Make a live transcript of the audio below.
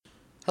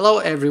Hello,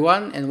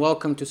 everyone, and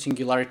welcome to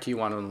Singularity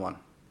One-on-One.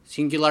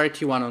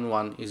 Singularity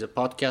One-on-One is a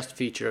podcast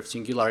feature of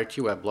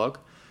Singularity Weblog,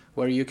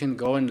 where you can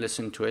go and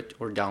listen to it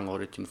or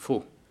download it in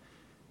full.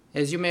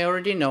 As you may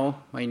already know,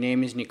 my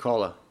name is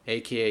Nicola,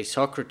 aka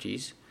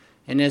Socrates,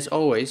 and as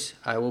always,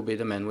 I will be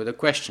the man with the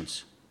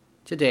questions.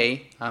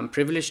 Today, I'm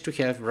privileged to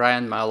have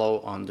Brian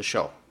Malow on the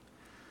show.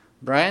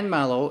 Brian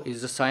Malow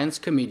is a science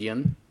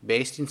comedian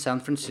based in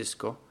San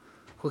Francisco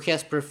who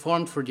has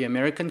performed for the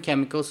American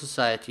Chemical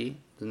Society,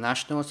 the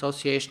National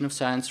Association of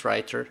Science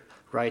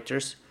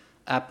Writers,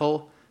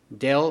 Apple,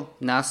 Dell,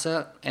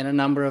 NASA, and a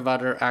number of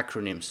other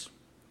acronyms.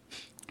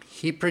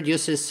 He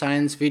produces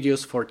science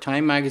videos for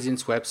Time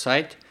Magazine's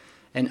website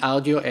and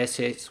audio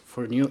essays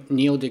for Neil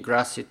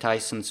deGrasse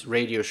Tyson's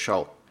radio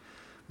show.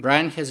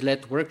 Brian has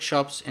led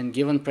workshops and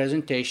given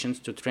presentations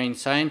to train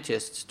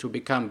scientists to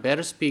become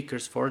better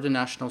speakers for the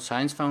National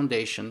Science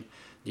Foundation,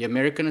 the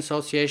American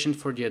Association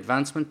for the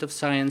Advancement of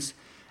Science,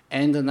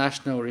 and the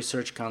National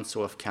Research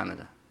Council of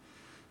Canada.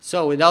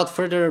 So, without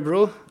further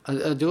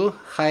ado,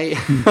 hi,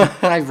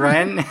 hi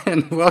Brian,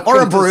 and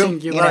welcome to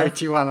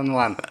Singularity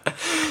One-on-One.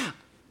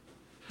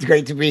 It's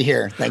great to be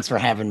here. Thanks for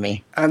having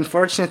me.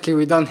 Unfortunately,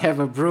 we don't have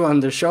a brew on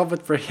the show,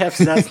 but perhaps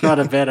that's not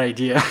a bad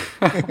idea.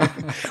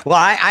 Well,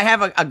 I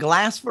have a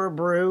glass for a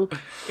brew.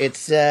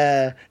 It's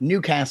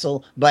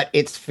Newcastle, but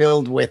it's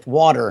filled with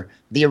water,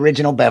 the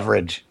original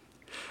beverage.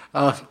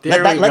 Oh,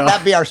 let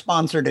that be our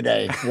sponsor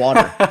today,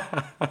 water,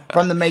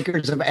 from the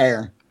makers of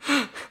air.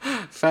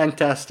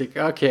 Fantastic.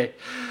 Okay.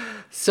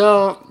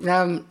 So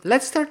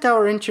let's start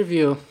our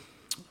interview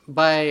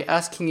by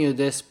asking you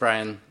this,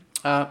 Brian.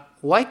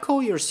 Why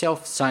call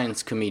yourself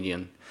science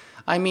comedian?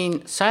 I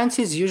mean, science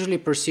is usually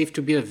perceived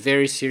to be a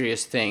very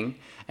serious thing,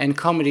 and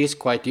comedy is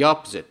quite the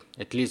opposite.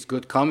 At least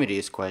good comedy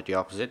is quite the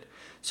opposite.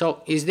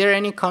 So is there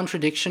any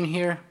contradiction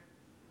here?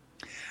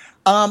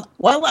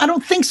 Well, I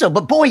don't think so.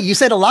 But boy, you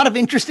said a lot of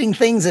interesting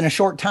things in a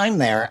short time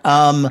there.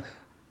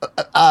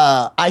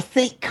 I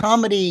think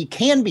comedy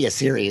can be a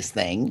serious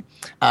thing,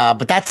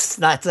 but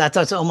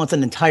that's almost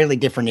an entirely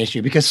different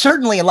issue, because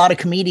certainly a lot of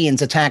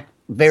comedians attack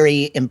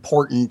very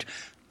important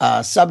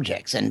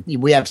subjects, and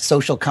we have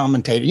social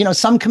commentators. You know,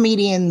 some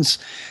comedians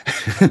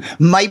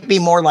might be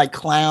more like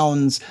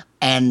clowns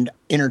and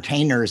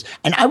entertainers,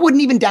 and I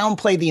wouldn't even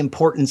downplay the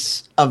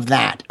importance of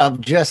that, of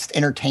just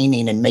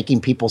entertaining and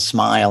making people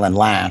smile and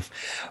laugh.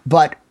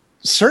 But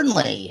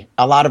certainly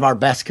a lot of our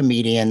best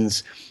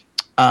comedians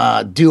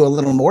do a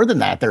little more than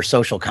that. They're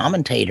social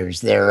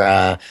commentators.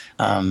 They're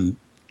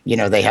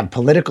they have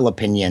political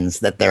opinions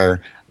that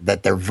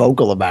they're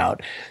vocal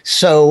about.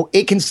 So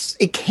it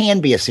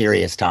can be a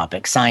serious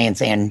topic,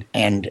 science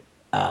and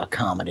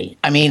comedy.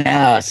 I mean,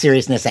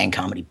 seriousness and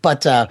comedy.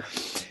 But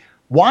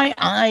why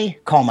I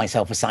call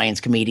myself a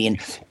science comedian?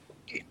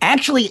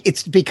 Actually,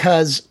 it's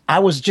because I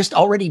was just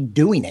already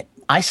doing it.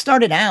 I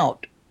started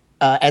out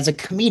as a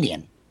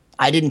comedian.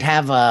 I didn't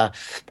have a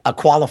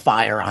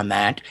qualifier on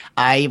that.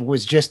 I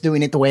was just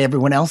doing it the way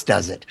everyone else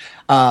does it.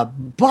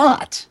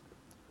 But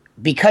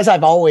because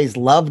I've always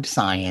loved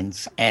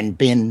science and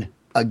been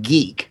a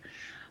geek,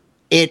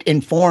 it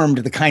informed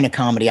the kind of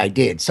comedy I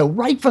did. So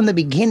right from the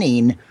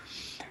beginning,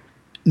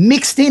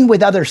 mixed in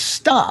with other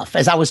stuff,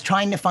 as I was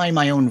trying to find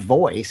my own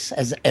voice,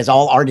 as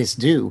all artists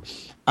do,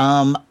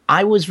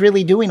 I was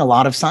really doing a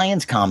lot of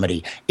science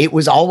comedy. It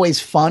was always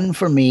fun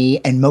for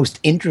me and most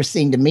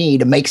interesting to me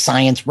to make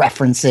science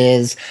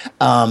references,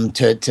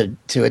 to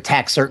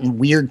attack certain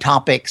weird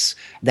topics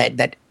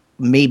that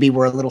maybe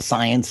were a little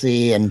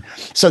sciencey. And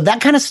so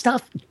that kind of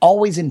stuff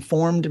always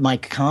informed my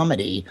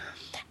comedy.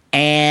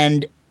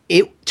 And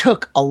it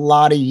took a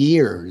lot of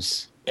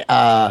years.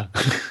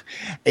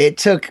 It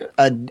took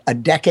a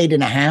decade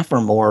and a half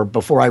or more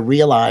before I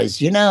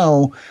realized,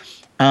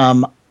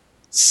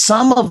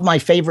 some of my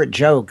favorite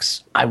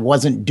jokes I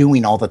wasn't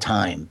doing all the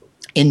time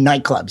in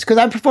nightclubs, because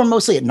I perform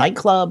mostly at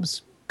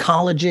nightclubs,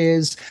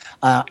 colleges,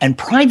 and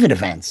private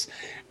events.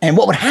 And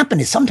what would happen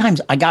is sometimes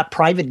I got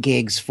private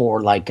gigs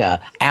for like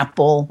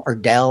Apple or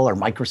Dell or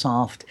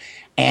Microsoft,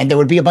 and there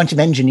would be a bunch of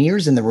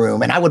engineers in the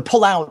room, and I would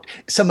pull out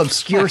some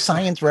obscure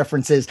science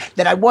references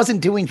that I wasn't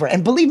doing for.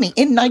 And believe me,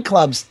 in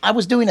nightclubs, I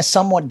was doing a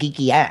somewhat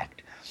geeky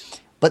act.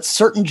 But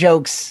certain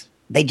jokes,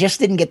 they just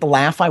didn't get the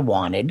laugh I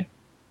wanted.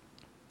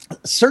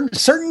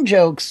 Certain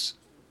jokes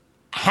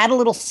had a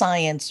little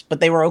science, but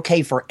they were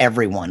okay for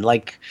everyone.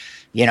 Like,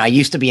 I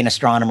used to be an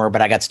astronomer,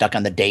 but I got stuck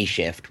on the day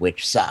shift,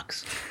 which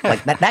sucks.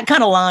 Like that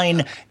kind of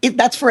line,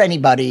 that's for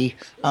anybody.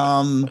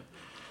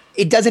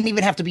 It doesn't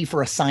even have to be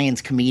for a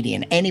science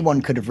comedian.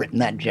 Anyone could have written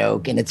that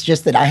joke. And it's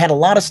just that I had a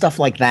lot of stuff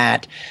like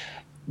that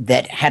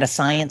had a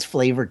science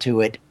flavor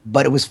to it,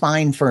 but it was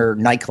fine for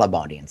nightclub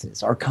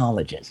audiences or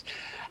colleges.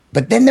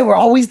 But then there were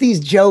always these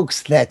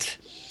jokes that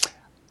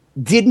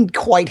didn't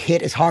quite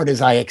hit as hard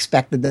as I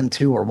expected them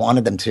to or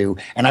wanted them to.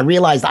 And I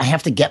realized I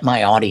have to get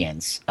my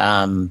audience.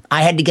 I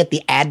had to get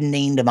the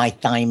adenine to my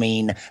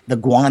thymine, the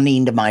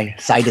guanine to my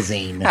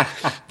cytosine,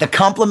 the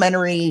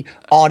complementary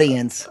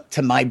audience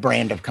to my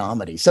brand of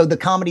comedy. So the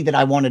comedy that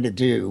I wanted to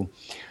do.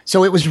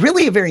 So it was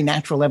really a very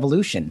natural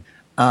evolution.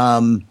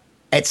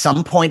 at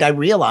some point I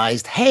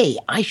realized, hey,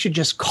 I should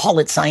just call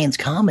it science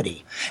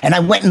comedy. And I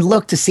went and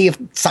looked to see if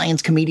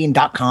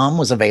sciencecomedian.com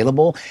was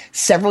available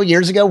several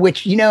years ago,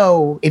 which, if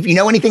you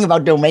know anything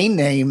about domain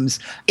names,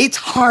 it's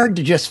hard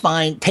to just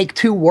take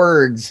two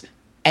words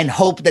and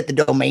hope that the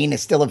domain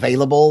is still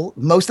available.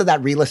 Most of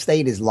that real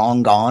estate is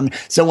long gone.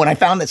 So when I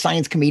found that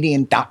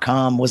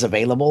sciencecomedian.com was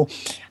available,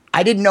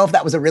 I didn't know if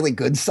that was a really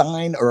good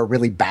sign or a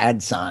really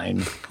bad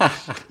sign.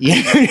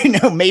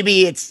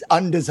 Maybe it's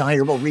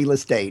undesirable real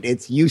estate.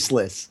 It's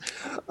useless.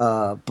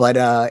 But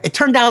it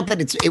turned out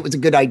that it was a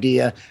good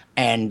idea.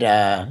 And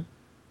a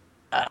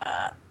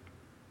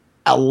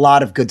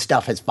lot of good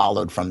stuff has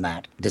followed from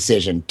that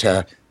decision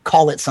to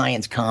call it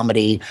science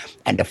comedy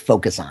and to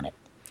focus on it.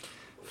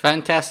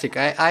 Fantastic.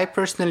 I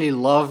personally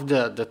love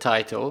the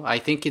title. I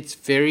think it's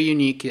very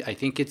unique. I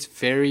think it's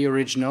very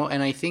original.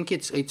 And I think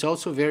it's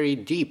also very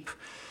deep.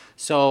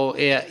 So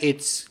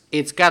it's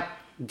got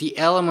the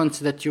elements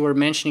that you were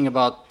mentioning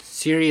about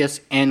serious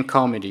and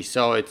comedy.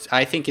 So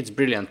I think it's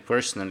brilliant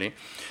personally.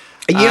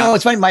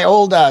 It's funny. My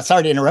old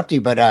sorry to interrupt you,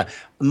 but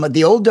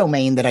the old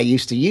domain that I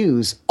used to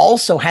use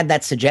also had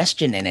that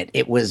suggestion in it.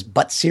 It was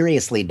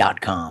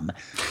butseriously.com,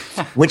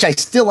 which I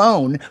still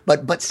own.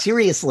 But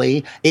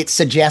seriously, it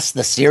suggests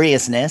the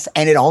seriousness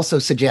and it also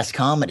suggests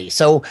comedy.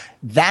 So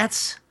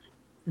that's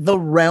the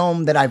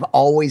realm that I've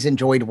always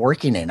enjoyed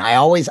working in. I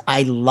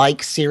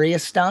like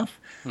serious stuff,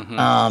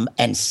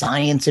 and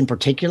science in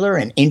particular,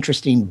 and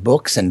interesting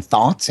books and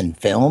thoughts and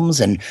films,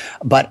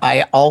 but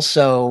I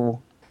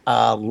also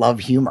love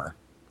humor.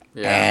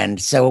 Yeah.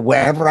 And so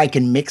wherever I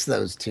can mix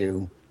those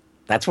two,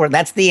 that's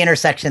the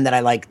intersection that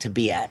I like to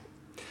be at.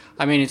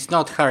 I mean, it's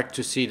not hard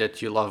to see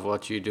that you love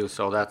what you do.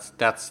 So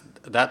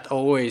that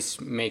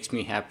always makes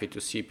me happy to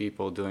see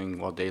people doing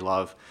what they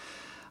love.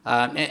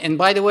 And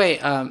by the way,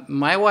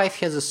 my wife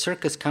has a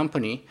circus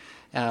company,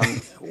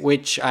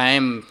 which I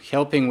am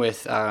helping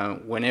with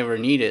whenever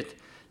needed.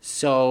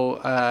 So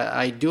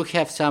I do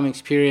have some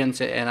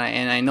experience, and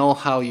I know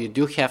how you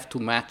do have to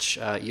match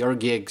your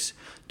gigs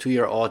to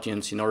your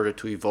audience in order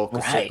to evoke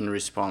a certain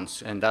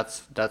response, and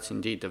that's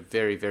indeed a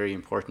very, very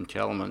important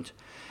element.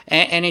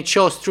 And it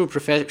shows true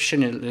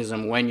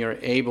professionalism when you're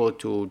able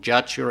to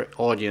judge your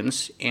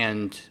audience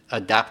and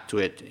adapt to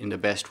it in the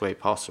best way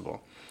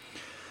possible.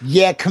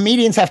 Yeah,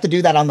 comedians have to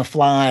do that on the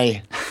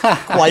fly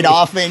quite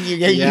often.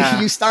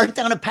 You start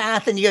down a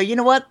path and you go, you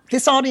know what?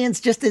 This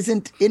audience just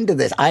isn't into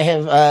this.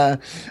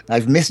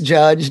 I've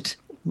misjudged.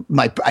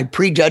 I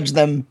prejudged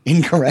them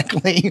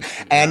incorrectly,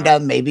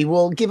 and maybe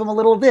we'll give them a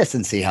little of this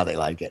and see how they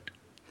like it.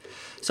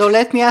 So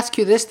let me ask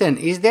you this then.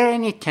 Is there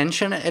any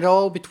tension at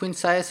all between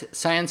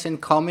science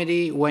and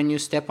comedy when you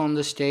step on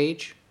the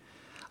stage?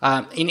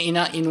 In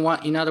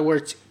other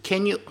words,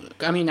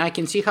 I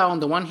can see how on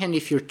the one hand,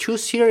 if you're too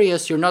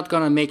serious, you're not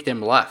going to make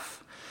them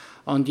laugh.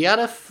 On the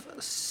other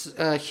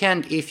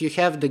hand, if you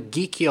have the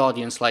geeky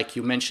audience, like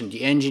you mentioned,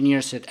 the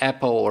engineers at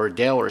Apple or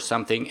Dell or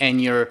something, and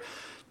you're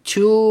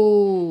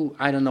too,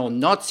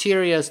 not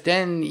serious,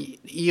 then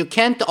you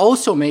can't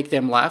also make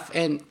them laugh.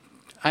 And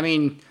I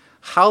mean,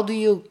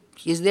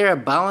 is there a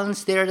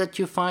balance there that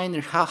you find?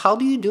 Or how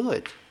do you do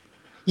it?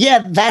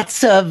 Yeah,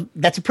 that's a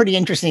pretty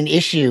interesting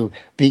issue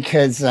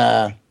because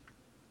I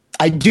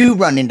do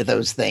run into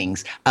those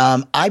things.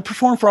 I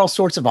perform for all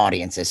sorts of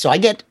audiences. So I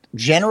get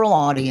general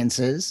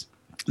audiences,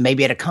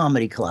 maybe at a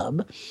comedy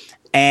club.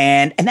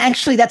 And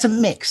actually, that's a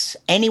mix.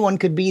 Anyone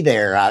could be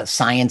there.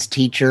 Science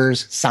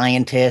teachers,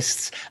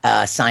 scientists,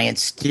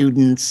 science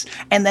students,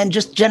 and then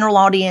just general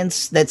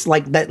audience that's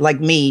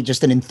like me,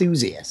 just an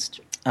enthusiast.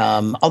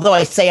 Although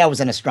I say I was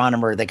an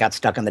astronomer that got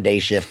stuck on the day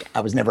shift,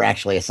 I was never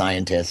actually a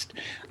scientist.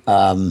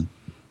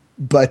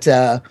 But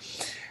you're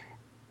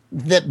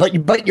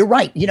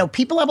right.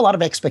 People have a lot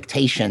of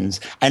expectations,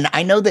 and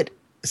I know that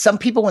some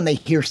people, when they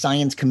hear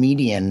science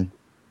comedian,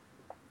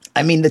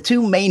 the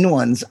two main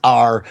ones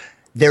are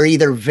they're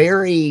either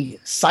very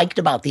psyched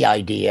about the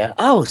idea.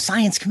 Oh,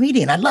 science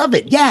comedian, I love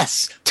it.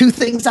 Yes, two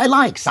things I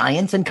like: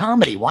 science and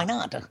comedy. Why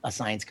not a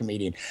science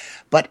comedian?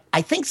 But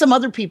I think some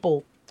other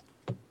people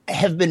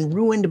have been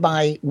ruined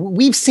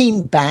we've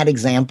seen bad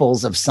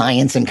examples of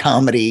science and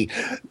comedy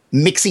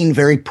mixing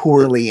very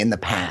poorly in the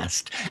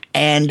past.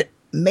 And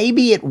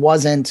maybe it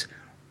wasn't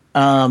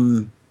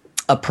a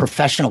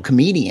professional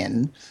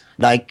comedian.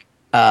 I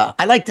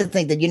like to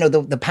think that,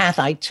 the path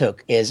I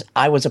took is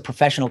I was a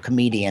professional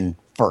comedian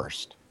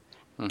first.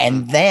 Mm-hmm.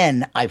 And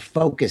then I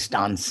focused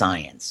on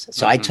science.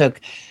 So I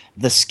took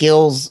the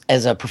skills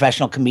as a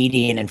professional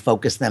comedian and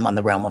focus them on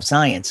the realm of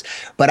science.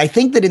 But I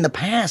think that in the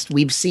past,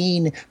 we've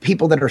seen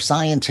people that are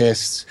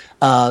scientists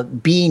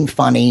being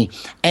funny.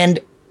 And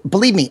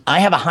believe me,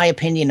 I have a high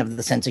opinion of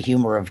the sense of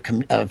humor of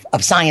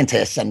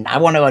scientists, and I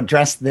want to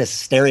address this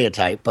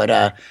stereotype. But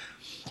I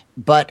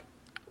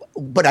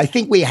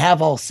think we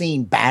have all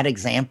seen bad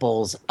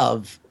examples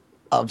of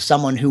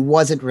someone who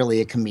wasn't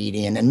really a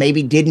comedian and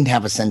maybe didn't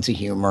have a sense of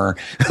humor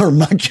or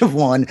much of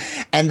one,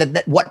 and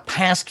that what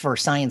passed for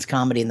science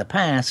comedy in the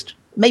past,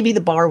 maybe the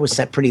bar was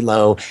set pretty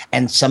low,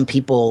 and some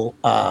people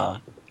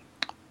don't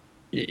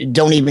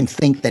even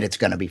think that it's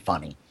going to be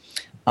funny.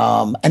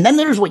 And then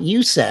there's what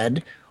you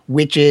said,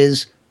 which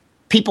is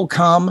people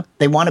come,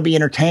 they want to be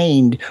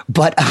entertained,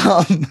 but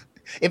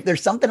if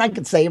there's something I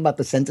could say about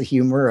the sense of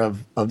humor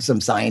of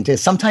some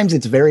scientists, sometimes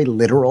it's very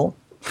literal.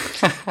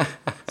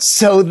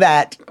 So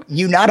that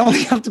you not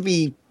only have to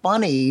be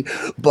funny,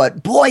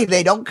 but boy,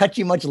 they don't cut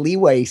you much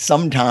leeway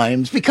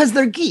sometimes because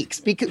they're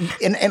geeks. Because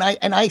and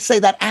I say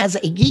that as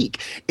a geek,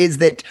 is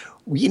that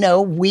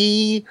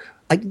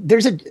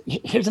here's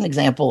an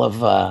example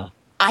of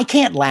I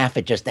can't laugh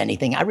at just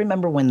anything. I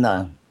remember when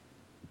the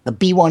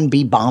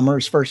B-1B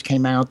bombers first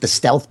came out, the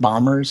stealth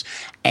bombers,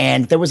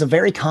 and there was a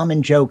very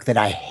common joke that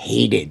I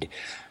hated.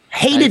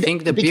 I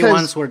think the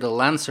B-1s were the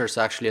Lancers,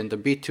 actually, and the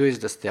B-2 is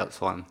the stealth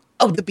one.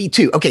 Oh, the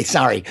B-2. Okay,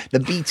 sorry. The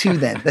B-2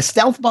 then. The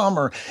stealth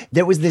bomber,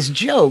 there was this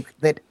joke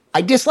that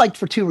I disliked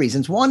for two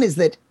reasons. One is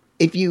that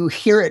if you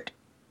hear it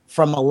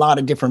from a lot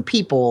of different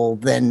people,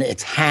 then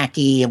it's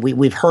hacky, and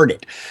we've heard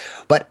it.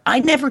 But I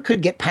never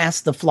could get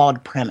past the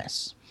flawed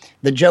premise.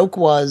 The joke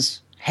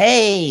was,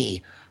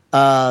 hey,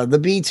 the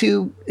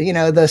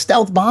B-2, the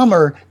stealth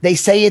bomber, they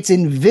say it's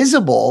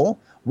invisible.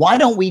 Why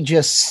don't we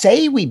just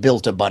say we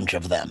built a bunch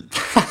of them?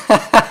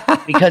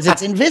 Because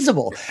it's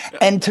invisible.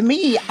 And to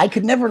me, I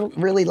could never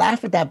really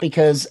laugh at that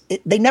because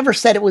they never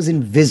said it was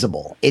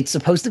invisible. It's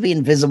supposed to be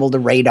invisible to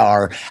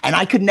radar. And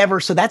I could never.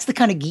 So that's the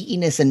kind of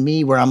geekiness in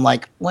me where I'm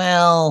like,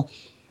 well,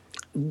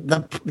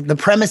 the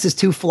premise is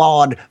too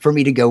flawed for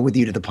me to go with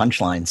you to the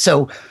punchline.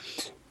 So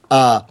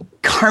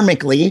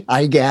karmically,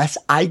 I guess,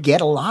 I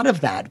get a lot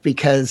of that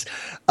because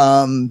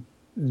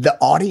the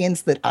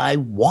audience that I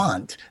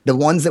want, the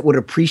ones that would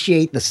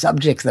appreciate the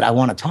subjects that I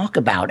want to talk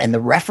about and the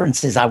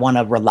references I want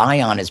to rely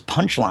on as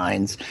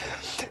punchlines,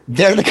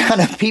 they're the kind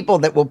of people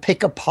that will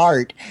pick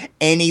apart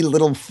any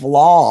little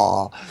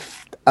flaw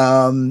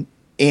in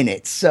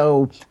it.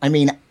 So, I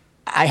mean,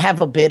 I have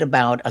a bit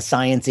about a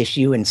science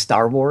issue in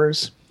Star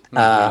Wars,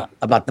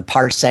 about the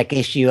parsec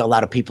issue. A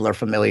lot of people are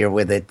familiar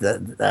with it.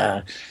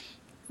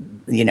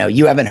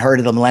 You haven't heard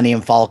of the Millennium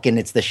Falcon.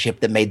 It's the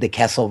ship that made the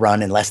Kessel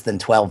Run in less than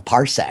 12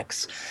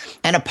 parsecs.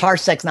 And a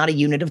parsec's not a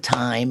unit of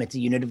time. It's a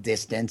unit of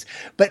distance.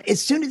 But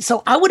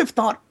so I would have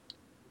thought,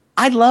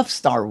 I love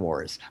Star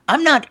Wars.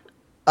 I'm not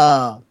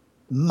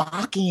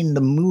mocking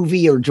the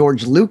movie or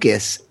George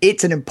Lucas.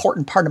 It's an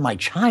important part of my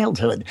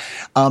childhood.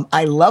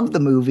 I love the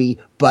movie,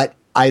 but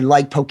I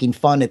like poking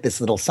fun at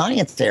this little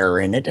science error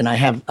in it. And I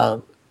have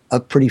a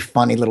pretty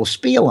funny little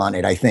spiel on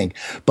it, I think.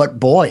 But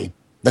boy,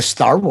 the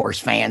Star Wars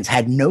fans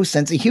had no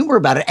sense of humor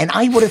about it. And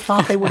I would have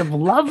thought they would have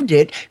loved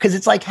it because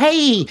it's like,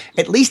 hey,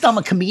 at least I'm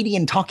a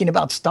comedian talking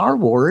about Star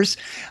Wars.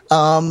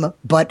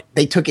 But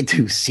they took it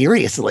too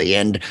seriously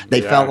and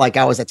they felt like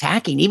I was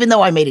attacking, even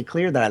though I made it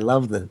clear that I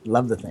love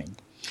the thing.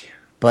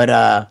 But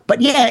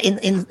yeah,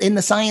 in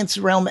the science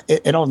realm,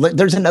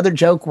 there's another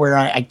joke where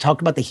I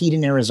talk about the heat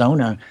in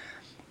Arizona.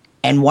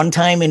 And one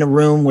time in a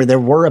room where there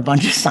were a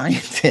bunch of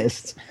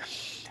scientists,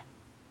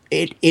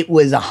 it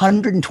was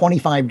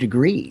 125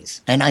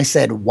 degrees. And I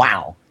said,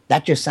 wow,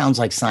 that just sounds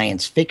like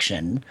science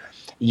fiction.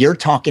 You're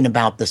talking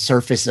about the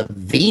surface of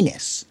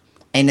Venus.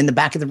 And in the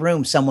back of the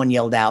room, someone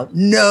yelled out,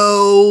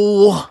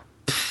 no,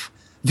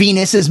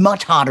 Venus is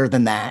much hotter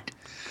than that.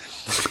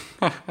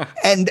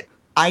 And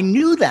I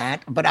knew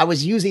that, but I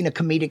was using a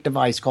comedic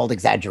device called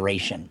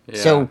exaggeration.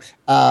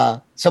 Yeah.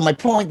 So my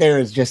point there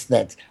is just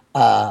that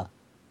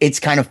it's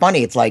kind of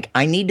funny. It's like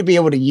I need to be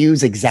able to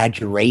use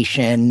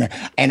exaggeration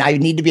and I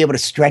need to be able to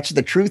stretch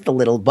the truth a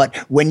little. But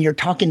when you're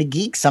talking to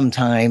geeks,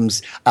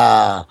 sometimes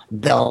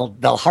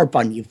they'll harp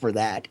on you for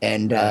that.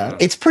 And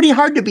it's pretty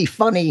hard to be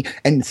funny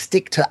and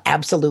stick to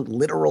absolute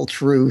literal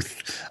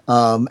truth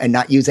and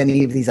not use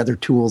any of these other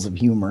tools of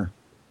humor.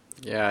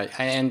 Yeah,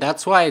 and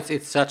that's why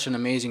it's such an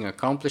amazing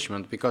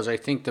accomplishment, because I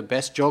think the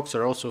best jokes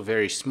are also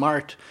very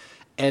smart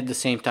at the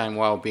same time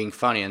while being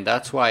funny. And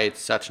that's why it's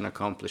such an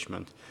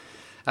accomplishment.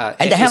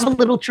 And to have a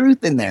little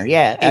truth in there,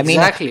 yeah.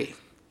 Exactly.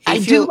 I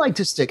do like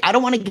to stick. I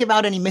don't want to give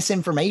out any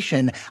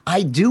misinformation.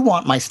 I do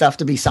want my stuff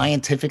to be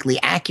scientifically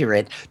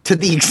accurate to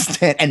the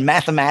extent, and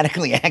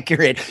mathematically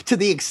accurate to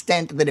the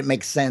extent that it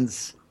makes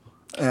sense.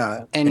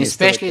 And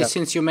especially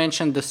since you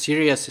mentioned the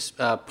serious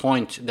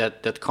point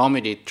that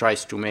comedy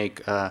tries to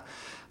make,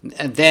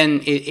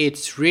 then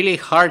it's really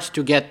hard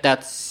to get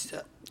that,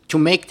 to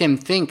make them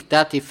think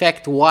that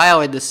effect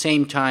while at the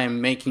same time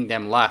making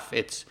them laugh.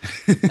 It's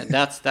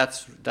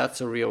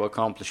that's a real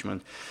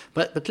accomplishment.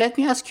 But let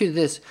me ask you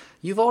this: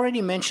 you've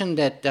already mentioned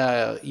that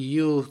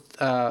you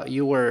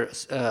were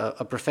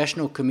a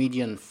professional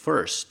comedian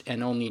first,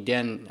 and only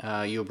then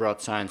you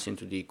brought science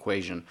into the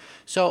equation.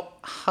 So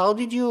how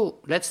did you?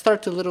 Let's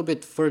start a little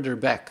bit further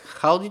back.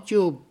 How did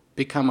you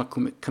become a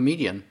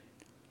comedian?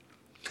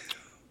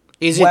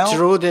 Is it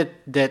true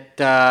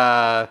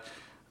that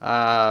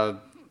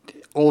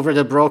over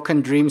the broken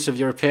dreams of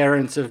your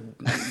parents of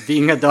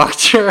being a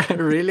doctor,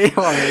 really?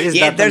 Or is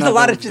that there's a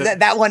lot of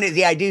that one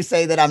is, I do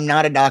say that I'm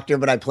not a doctor,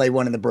 but I play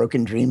one of the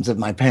broken dreams of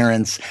my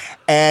parents.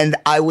 And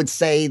I would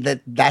say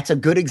that that's a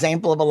good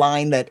example of a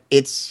line that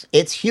it's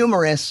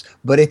humorous,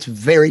 but it's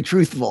very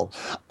truthful.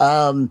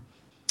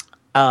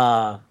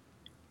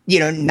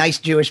 nice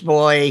Jewish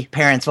boy.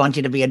 Parents want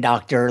you to be a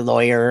doctor,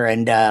 lawyer,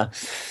 and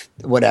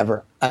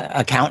whatever,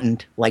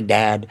 accountant like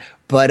dad.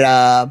 But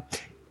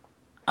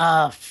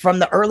from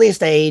the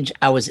earliest age,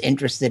 I was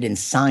interested in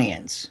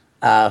science.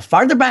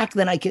 Farther back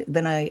than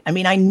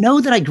I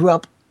know that I grew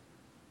up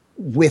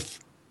with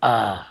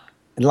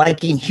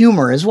liking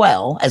humor as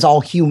well, as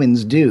all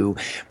humans do.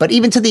 But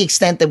even to the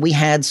extent that we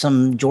had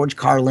some George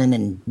Carlin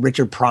and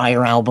Richard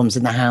Pryor albums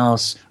in the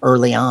house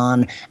early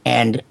on,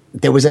 and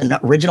there was an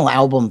original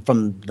album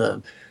from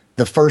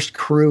the first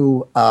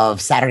crew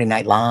of Saturday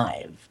Night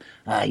Live.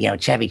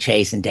 Chevy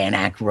Chase and Dan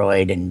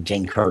Aykroyd and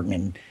Jane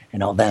Curtin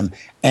and all them.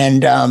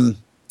 And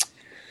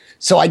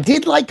so I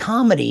did like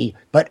comedy,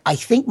 but I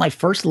think my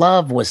first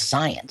love was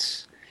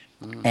science.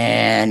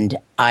 And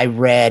I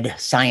read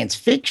science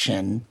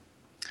fiction.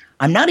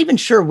 I'm not even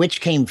sure which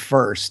came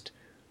first,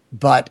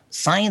 but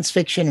science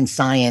fiction and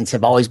science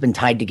have always been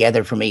tied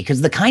together for me,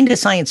 because the kind of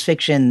science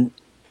fiction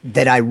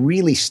that I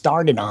really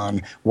started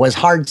on was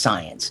hard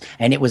science.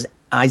 And it was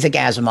Isaac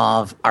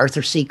Asimov,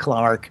 Arthur C.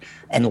 Clarke,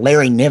 and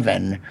Larry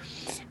Niven,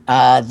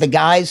 the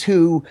guys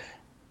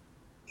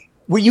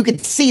where you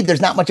could see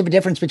there's not much of a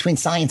difference between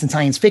science and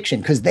science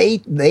fiction, because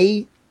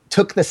they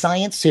took the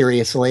science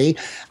seriously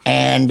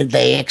and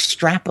they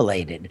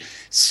extrapolated.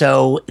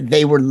 So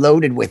they were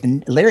loaded with,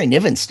 Larry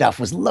Niven's stuff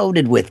was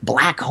loaded with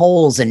black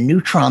holes and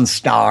neutron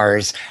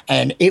stars.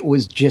 And it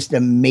was just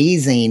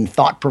amazing,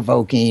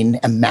 thought-provoking,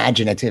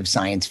 imaginative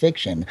science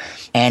fiction.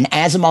 And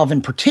Asimov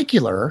in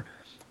particular,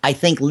 I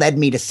think, led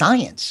me to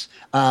science,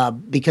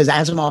 because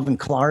Asimov and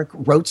Clarke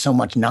wrote so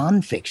much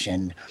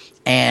nonfiction.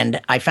 And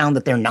I found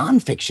that their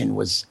nonfiction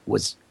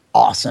was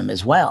awesome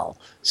as well.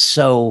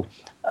 So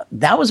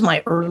that was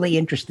my early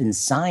interest in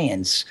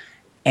science.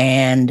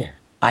 And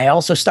I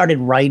also started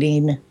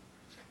writing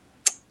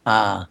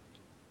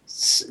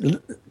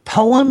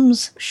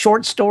poems,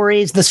 short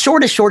stories, the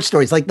shortest short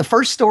stories. Like the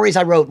first stories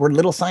I wrote were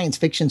little science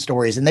fiction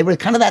stories. And they were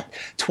kind of that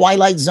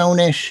Twilight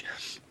Zone-ish,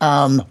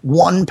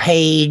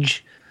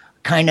 one-page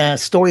kind of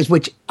stories,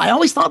 which I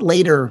always thought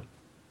later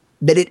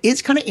that it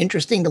is kind of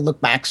interesting to look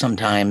back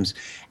sometimes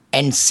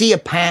and see a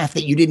path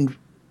that you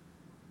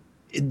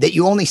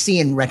only see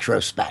in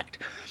retrospect.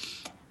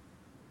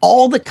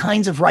 All the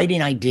kinds of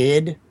writing I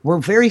did were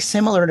very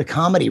similar to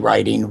comedy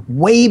writing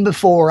way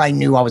before I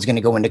knew I was going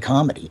to go into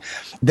comedy.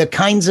 The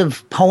kinds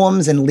of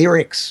poems and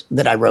lyrics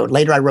that I wrote,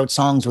 later I wrote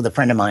songs with a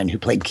friend of mine who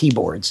played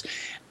keyboards.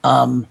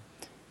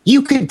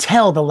 You could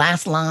tell the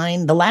last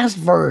line, the last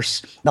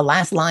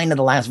line of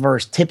the last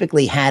verse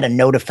typically had a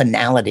note of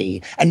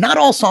finality. And not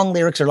all song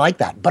lyrics are like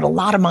that, but a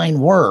lot of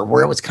mine were,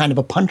 where it was kind of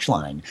a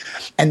punchline.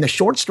 And the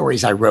short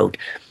stories I wrote,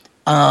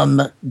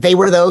 they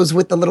were those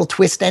with the little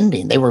twist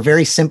ending. They were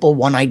very simple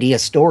one-idea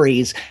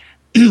stories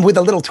with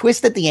a little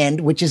twist at the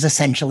end, which is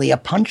essentially a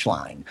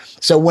punchline.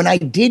 So when I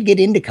did get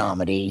into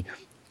comedy,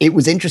 it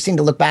was interesting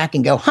to look back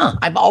and go,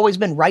 I've always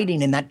been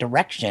writing in that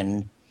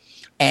direction.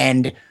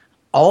 And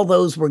all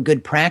those were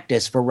good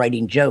practice for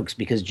writing jokes,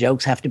 because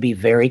jokes have to be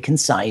very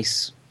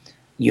concise.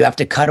 You have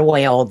to cut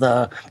away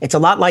it's a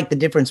lot like the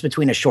difference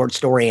between a short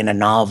story and a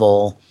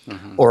novel,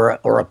 or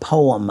a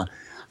poem.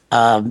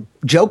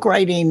 Joke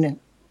writing,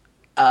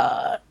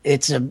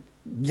 there's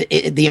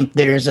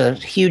a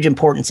huge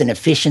importance in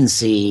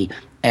efficiency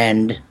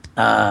and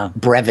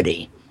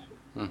brevity.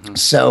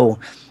 So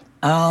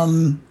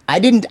I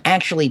didn't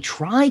actually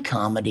try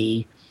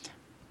comedy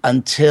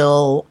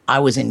until I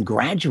was in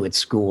graduate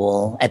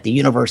school at the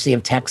University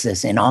of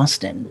Texas in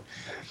Austin.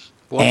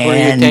 What were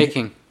you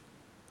taking?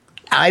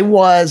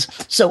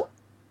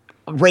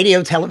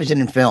 Radio,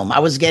 television, and film. I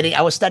was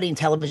studying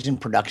television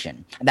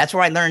production. That's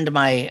where I learned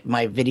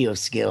my video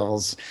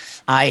skills.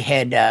 I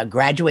had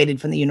graduated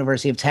from the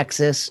University of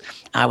Texas.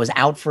 I was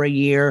out for a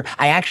year.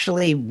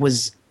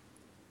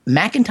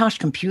 Macintosh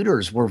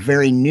computers were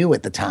very new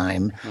at the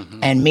time,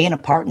 and me and a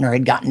partner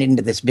had gotten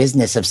into this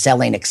business of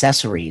selling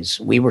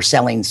accessories. We were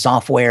selling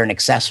software and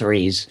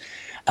accessories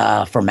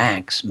for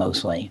Macs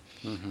mostly.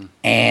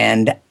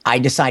 And I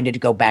decided to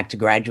go back to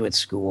graduate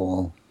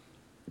school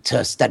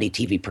to study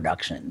TV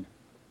production,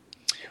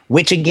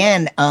 which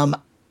again,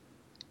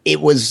 it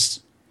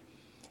was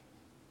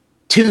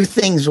two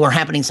things were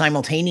happening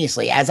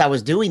simultaneously. As I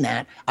was doing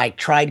that, I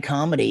tried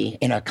comedy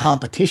in a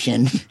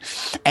competition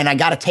and I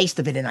got a taste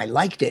of it and I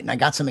liked it and I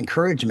got some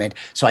encouragement.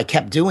 So I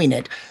kept doing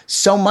it,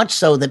 so much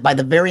so that by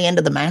the very end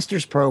of the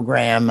master's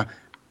program,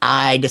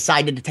 I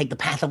decided to take the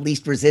path of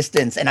least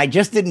resistance, and I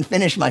just didn't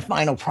finish my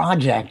final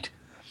project,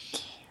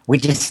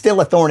 which is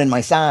still a thorn in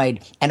my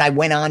side. And I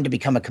went on to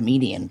become a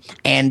comedian,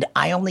 and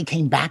I only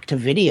came back to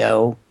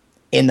video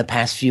in the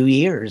past few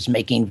years,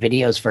 making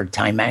videos for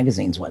Time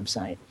Magazine's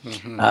website.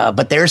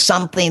 But there's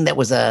something that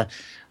was a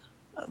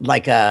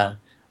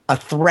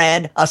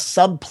thread, a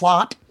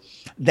subplot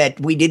that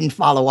we didn't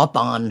follow up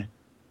on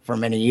for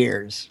many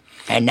years.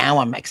 And now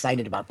I'm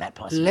excited about that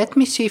possibility. Let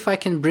me see if I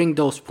can bring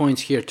those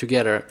points here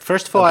together.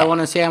 First of all, I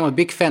want to say I'm a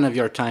big fan of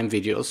your Time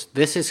videos.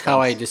 This is how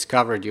I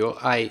discovered you.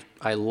 I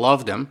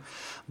love them.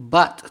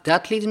 But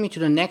that leads me to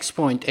the next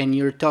point, and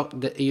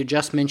you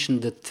just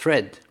mentioned the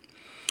thread.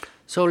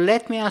 So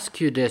let me ask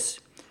you this.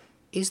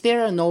 Is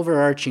there an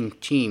overarching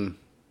theme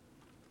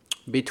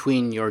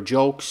between your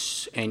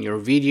jokes and your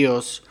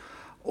videos,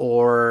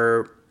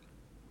 or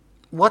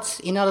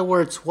in other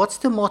words, what's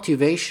the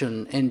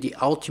motivation and the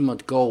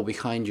ultimate goal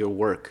behind your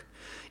work?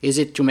 Is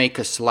it to make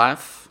us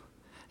laugh?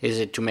 Is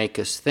it to make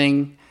us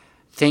think?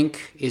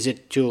 Is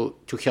it to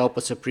help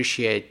us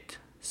appreciate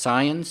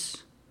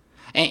science?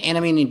 And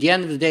I mean, at the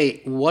end of the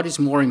day, what is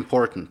more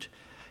important?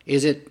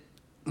 Is it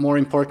more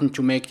important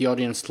to make the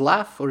audience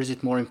laugh, or is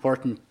it more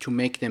important to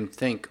make them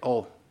think,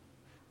 oh,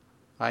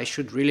 I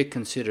should really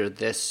consider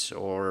this,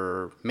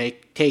 or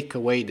take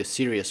away the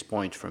serious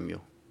point from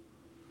you?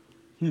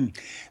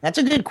 That's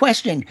a good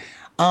question.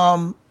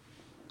 I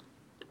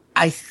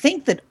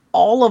think that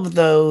all of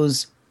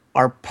those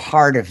are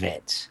part of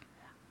it.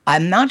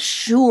 I'm not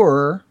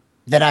sure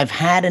that I've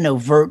had an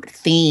overt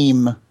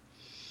theme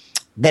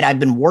that I've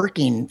been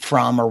working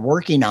from or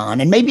working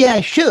on, and maybe I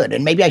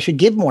should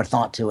give more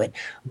thought to it.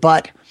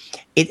 But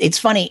it's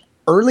funny.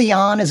 Early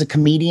on as a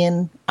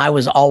comedian, I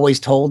was always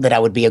told that I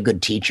would be a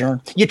good teacher.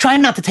 You try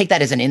not to take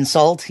that as an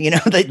insult. You know,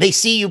 they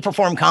see you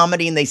perform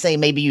comedy and they say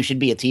maybe you should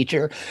be a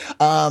teacher.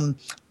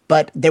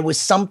 But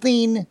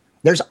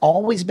there's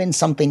always been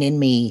something in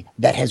me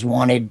that has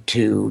wanted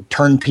to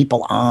turn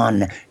people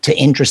on to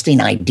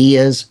interesting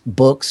ideas,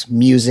 books,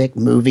 music,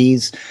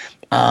 movies,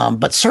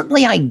 but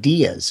certainly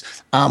ideas.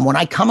 When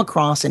I come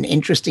across an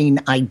interesting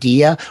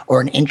idea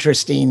or an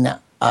interesting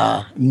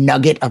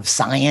nugget of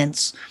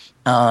science,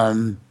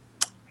 one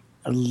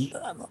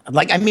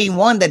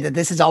that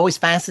this has always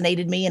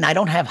fascinated me, and I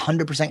don't have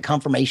 100%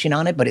 confirmation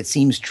on it, but it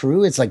seems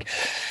true.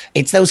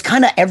 It's those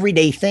kind of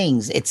everyday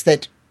things. It's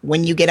that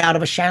when you get out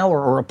of a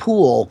shower or a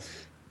pool,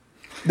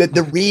 that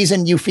the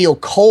reason you feel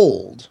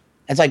cold,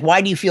 it's like, why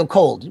do you feel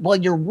cold? Well,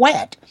 you're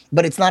wet,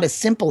 but it's not as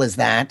simple as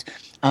that.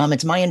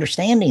 It's my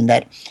understanding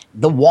that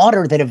the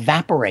water that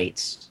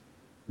evaporates,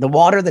 the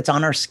water that's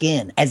on our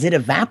skin, as it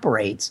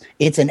evaporates,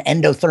 it's an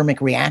endothermic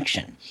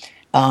reaction.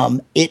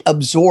 It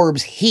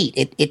absorbs heat.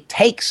 It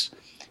takes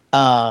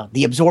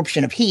the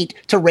absorption of heat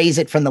to raise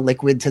it from the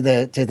liquid to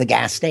the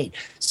gas state.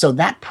 So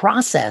that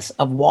process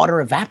of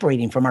water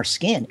evaporating from our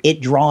skin,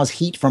 it draws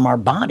heat from our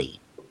body,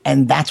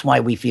 and that's why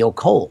we feel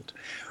cold.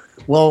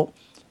 Well,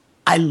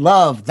 I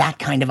love that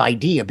kind of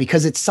idea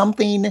because it's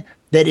something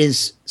that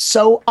is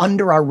so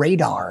under our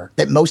radar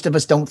that most of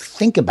us don't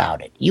think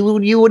about it.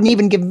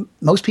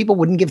 Most people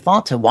wouldn't give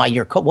thought to why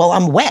you're cold. Well,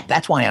 I'm wet.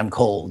 That's why I'm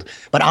cold.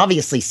 But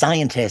obviously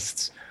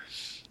scientists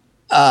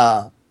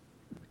are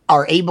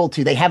able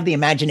to, they have the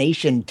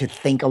imagination to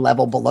think a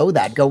level below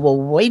that, go,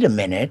 well, wait a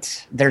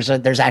minute,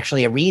 there's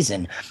actually a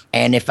reason.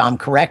 And if I'm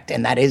correct,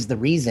 and that is the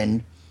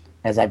reason,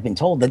 as I've been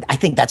told, that I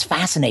think that's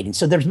fascinating.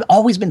 So there's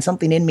always been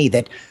something in me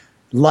that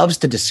loves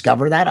to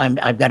discover that.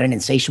 I've got an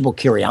insatiable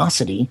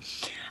curiosity.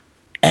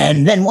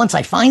 And then once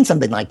I find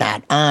something like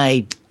that,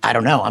 I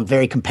don't know, I'm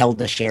very compelled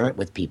to share it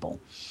with people.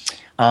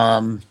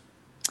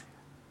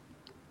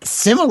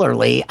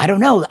 Similarly, I don't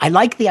know, I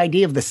like the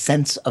idea of the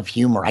sense of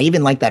humor. I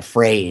even like that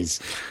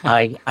phrase.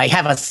 I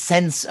have a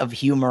sense of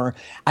humor.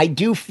 I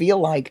do feel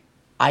like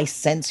I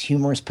sense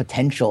humorous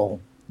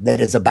potential that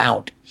is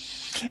about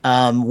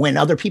when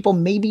other people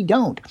maybe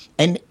don't.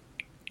 And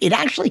it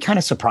actually kind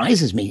of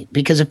surprises me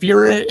because if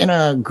you're in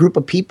a group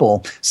of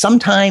people,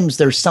 sometimes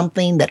there's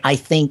something that I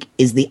think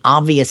is the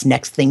obvious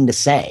next thing to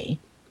say.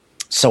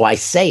 So I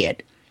say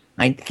it.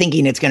 I'm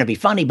thinking it's going to be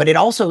funny, but it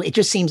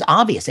just seems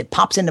obvious. It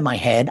pops into my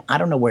head. I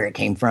don't know where it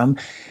came from,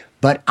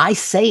 but I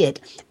say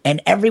it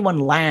and everyone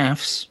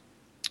laughs,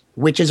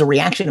 which is a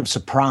reaction of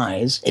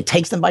surprise. It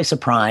takes them by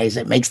surprise.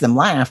 It makes them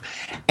laugh.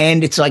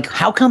 And it's like,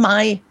 how come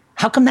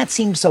that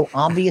seems so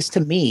obvious to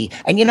me?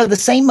 And, the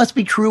same must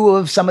be true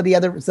of some of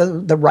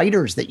the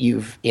writers that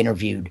you've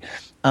interviewed.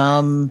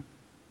 In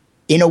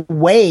a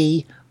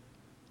way,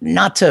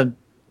 not to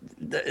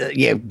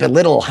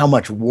belittle how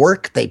much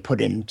work they put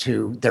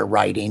into their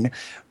writing,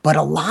 but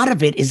a lot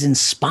of it is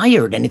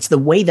inspired, and it's the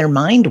way their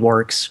mind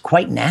works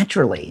quite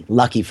naturally.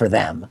 Lucky for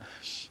them.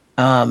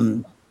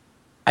 Same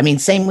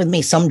with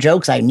me. Some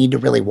jokes I need to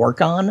really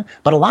work on,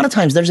 but a lot of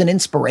times there's an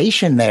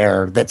inspiration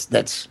there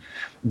that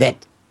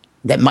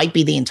might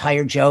be the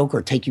entire joke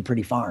or take you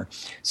pretty far.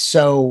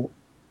 So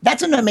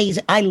that's an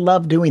amazing, I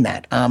love doing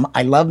that.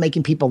 I love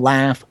making people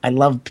laugh. I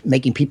love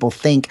making people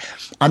think.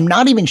 I'm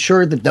not even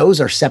sure that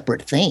those are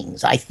separate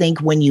things. I think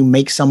when you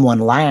make someone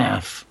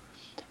laugh,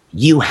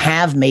 you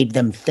have made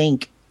them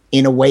think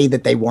in a way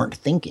that they weren't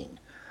thinking.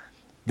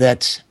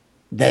 I've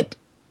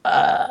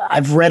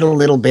read a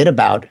little bit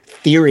about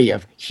theory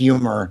of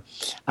humor,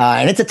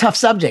 and it's a tough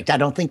subject. I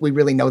don't think we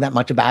really know that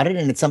much about it,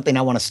 and it's something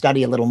I want to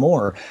study a little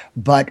more.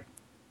 But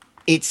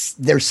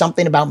there's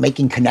something about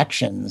making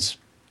connections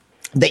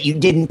that you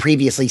didn't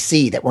previously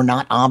see that were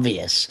not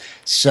obvious.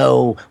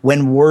 So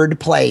when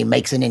wordplay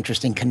makes an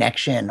interesting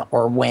connection,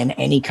 or when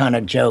any kind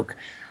of joke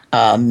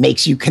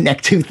makes you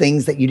connect to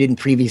things that you didn't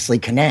previously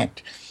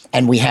connect,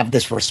 and we have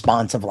this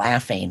response of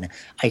laughing,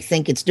 I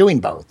think it's doing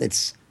both.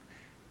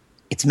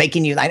 it's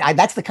making you,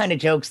 that's the kind of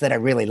jokes that I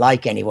really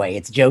like anyway.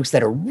 It's jokes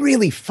that are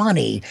really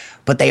funny,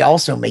 but they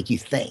also make you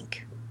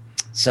think.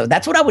 So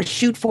that's what I would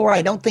shoot for.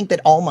 I don't think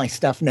that all my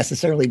stuff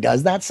necessarily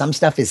does that. Some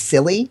stuff is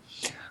silly.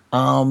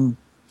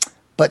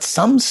 But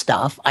some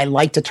stuff I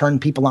like to turn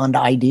people on to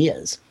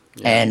ideas.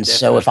 Yeah, and definitely.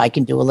 So if I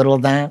can do a little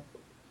of that.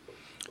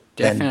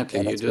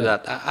 Definitely, you do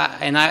that.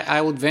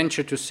 I would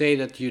venture to say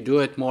that you do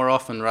it more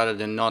often rather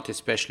than not,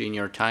 especially in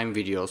your time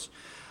videos,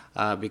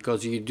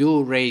 because you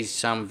do raise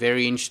some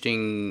very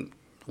interesting,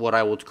 what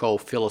I would call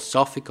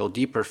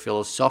deeper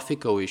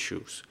philosophical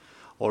issues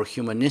or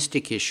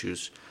humanistic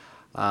issues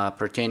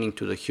pertaining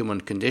to the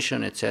human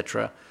condition,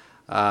 etc.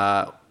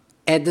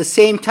 At the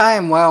same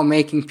time while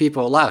making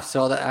people laugh.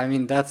 So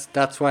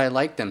that's why I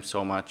like them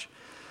so much.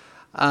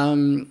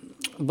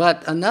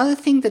 But another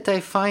thing that I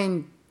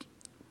find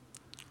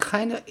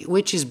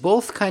which is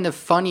both kind of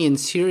funny and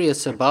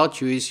serious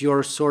about you, is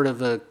your sort of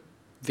a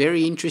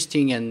very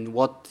interesting and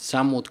what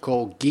some would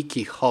call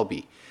geeky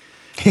hobby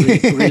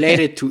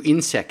related to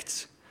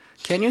insects.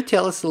 Can you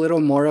tell us a little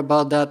more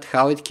about that,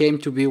 how it came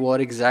to be, what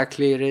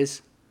exactly it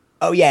is?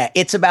 Oh yeah,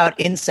 it's about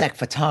insect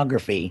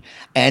photography,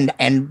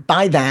 and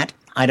by that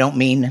I don't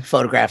mean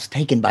photographs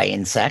taken by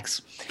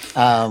insects,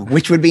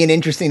 which would be an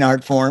interesting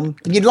art form.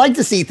 You'd like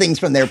to see things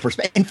from their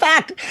perspective. In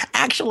fact,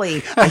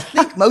 actually, I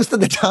think most of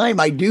the time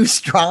I do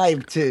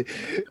strive to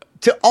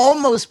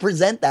almost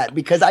present that,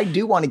 because I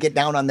do want to get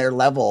down on their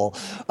level.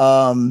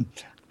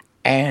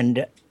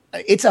 And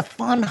it's a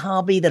fun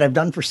hobby that I've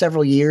done for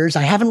several years.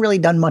 I haven't really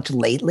done much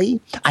lately.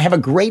 I have a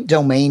great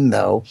domain,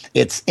 though.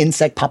 It's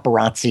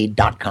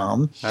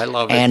insectpaparazzi.com. I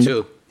love it,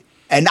 too.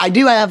 And I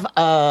do have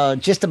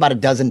just about a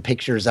dozen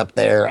pictures up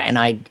there, and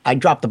I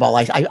dropped the ball.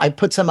 I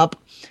put some up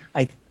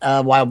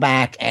a while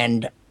back,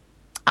 and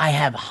I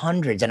have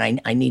hundreds, and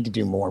I need to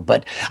do more.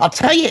 But I'll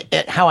tell you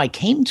how I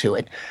came to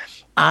it.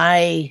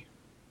 I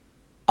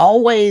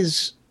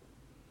always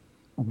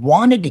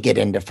wanted to get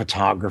into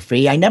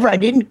photography. I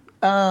didn't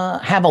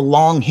have a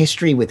long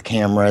history with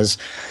cameras,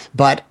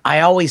 but I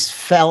always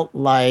felt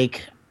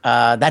like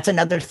that's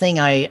another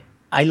thing I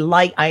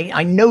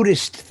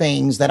noticed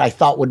things that I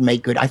thought would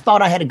make good. I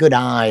thought I had a good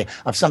eye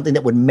of something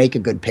that would make a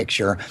good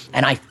picture.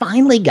 And I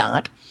finally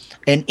got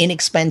an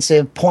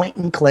inexpensive point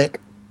and click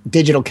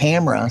digital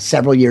camera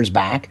several years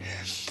back.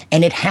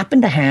 And it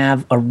happened to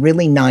have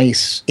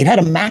it had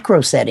a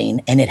macro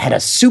setting and it had a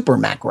super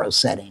macro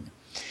setting.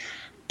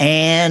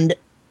 And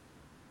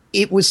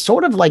it was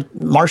sort of like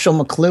Marshall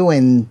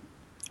McLuhan,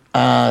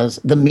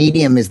 the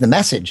medium is the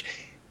message.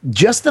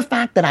 Just the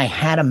fact that I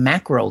had a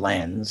macro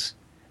lens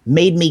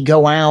made me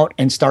go out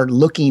and start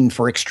looking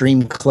for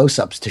extreme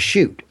close-ups to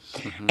shoot,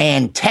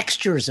 and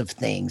textures of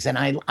things. And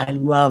I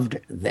loved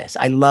this.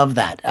 I love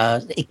that.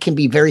 It can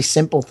be very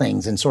simple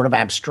things and sort of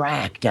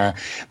abstract,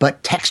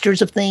 but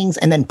textures of things.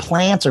 And then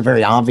plants are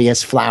very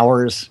obvious.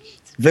 Flowers,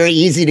 very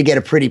easy to get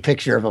a pretty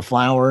picture of a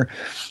flower,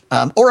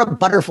 or a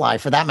butterfly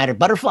for that matter.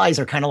 Butterflies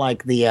are kind of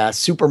like the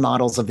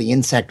supermodels of the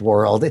insect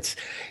world. It's,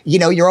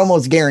 you're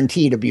almost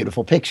guaranteed a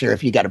beautiful picture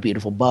if you got a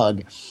beautiful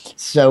bug.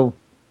 So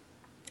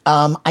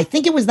I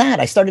think it was that.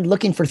 I started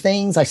looking for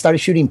things. I started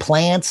shooting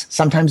plants.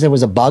 Sometimes there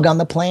was a bug on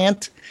the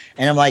plant.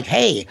 And I'm like,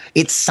 hey,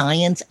 it's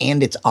science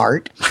and it's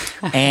art.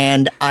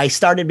 And I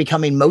started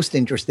becoming most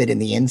interested in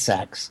the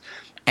insects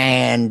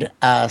and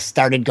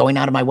started going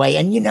out of my way.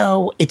 And,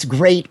 it's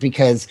great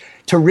because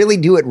to really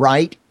do it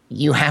right,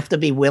 you have to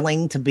be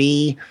willing to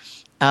be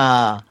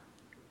on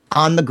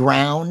the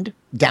ground,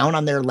 down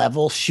on their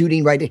level,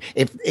 shooting right.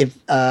 If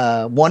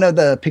one of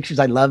the pictures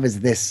I love is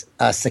this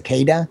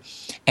cicada,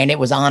 and it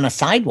was on a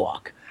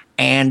sidewalk,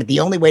 and the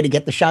only way to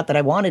get the shot that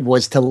I wanted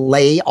was to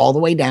lay all the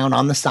way down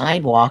on the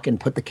sidewalk and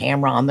put the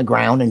camera on the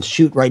ground and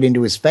shoot right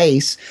into his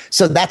face.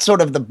 So that's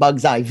sort of the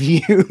bug's eye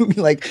view,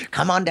 like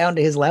come on down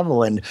to his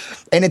level. And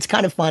it's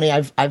kind of funny.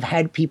 I've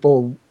had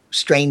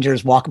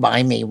strangers walk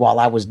by me while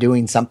I was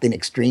doing something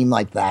extreme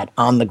like that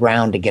on the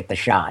ground to get the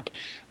shot.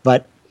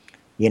 But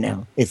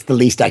it's the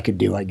least I could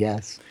do, I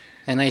guess.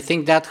 And I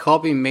think that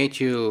hobby led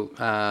you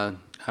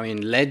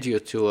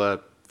to a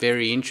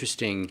very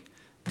interesting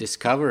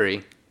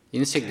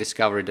insect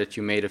discovery that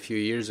you made a few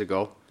years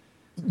ago.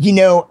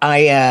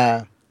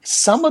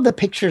 Some of the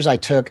pictures I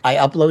took, I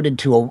uploaded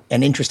to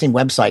an interesting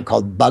website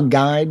called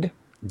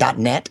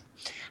bugguide.net.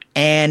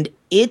 And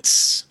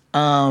it's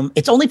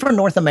only for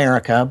North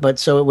America, but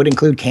so it would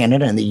include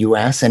Canada and the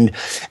US.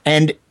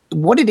 And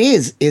what it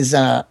is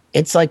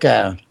it's like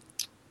a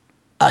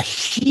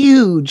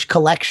huge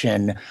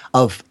collection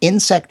of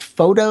insect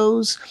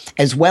photos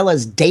as well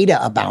as data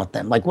about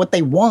them. Like what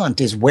they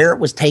want is where it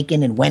was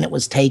taken and when it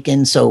was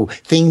taken. So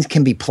things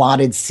can be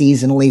plotted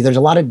seasonally. There's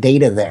a lot of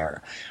data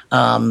there.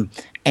 And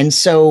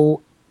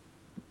so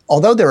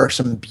although there are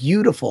some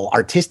beautiful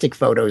artistic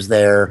photos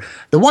there,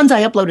 the ones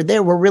I uploaded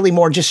there were really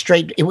more just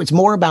straight. It was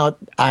more about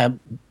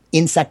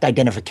insect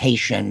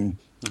identification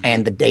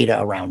and the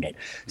data around it.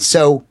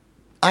 So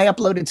I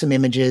uploaded some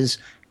images,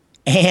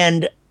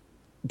 and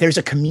there's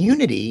a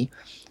community,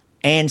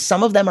 and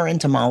some of them are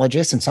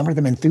entomologists and some of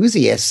them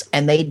enthusiasts,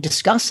 and they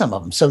discuss some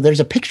of them. So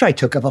there's a picture I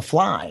took of a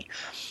fly.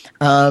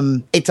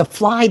 It's a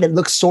fly that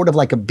looks sort of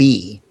like a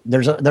bee.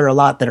 There are a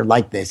lot that are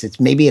like this. It's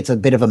a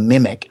bit of a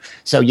mimic.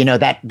 So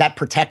that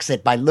protects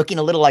it by looking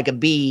a little like a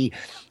bee.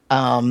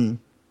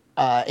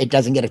 It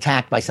doesn't get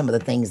attacked by some of the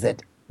things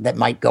that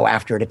might go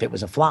after it if it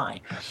was a fly.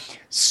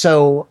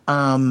 So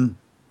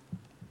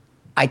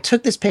I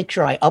took this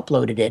picture, I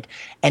uploaded it.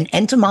 An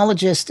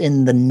entomologist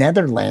in the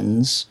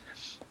Netherlands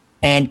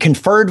and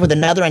conferred with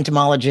another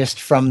entomologist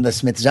from the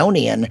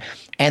Smithsonian,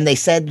 and they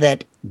said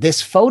that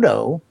this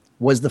photo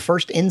was the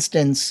first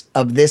instance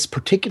of this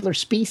particular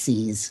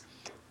species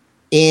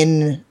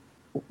in,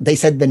 they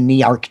said, the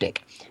Nearctic.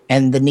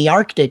 And the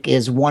Nearctic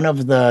is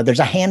there's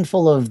a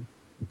handful of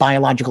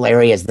biological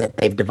areas that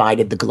they've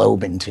divided the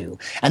globe into.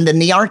 And the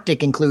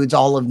Nearctic includes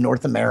all of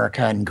North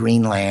America and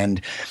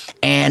Greenland.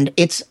 And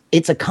it's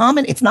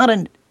not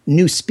a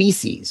new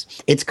species.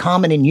 It's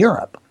common in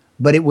Europe,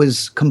 but it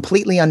was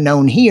completely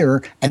unknown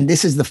here. And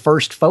this is the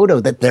first photo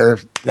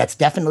that's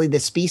definitely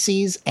this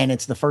species. And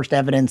it's the first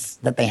evidence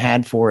that they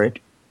had for it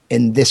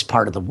in this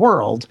part of the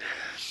world.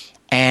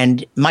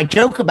 And my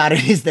joke about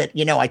it is that,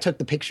 I took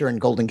the picture in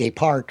Golden Gate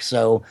Park,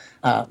 so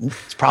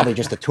it's probably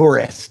just a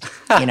tourist.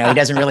 He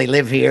doesn't really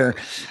live here.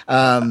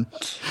 But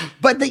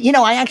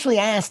I actually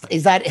asked,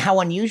 is that how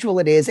unusual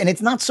it is? And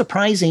it's not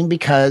surprising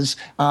because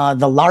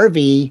the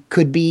larvae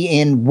could be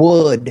in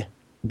wood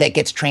that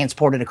gets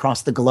transported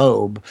across the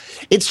globe.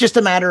 It's just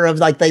a matter of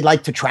they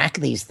like to track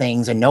these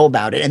things and know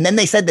about it. And then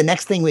they said the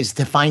next thing was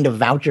to find a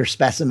voucher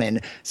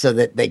specimen so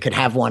that they could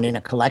have one in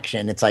a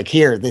collection. It's like,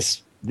 here,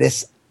 this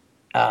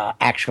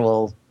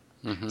actual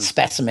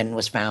specimen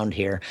was found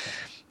here.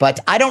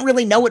 But I don't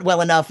really know it well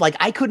enough.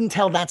 I couldn't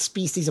tell that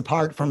species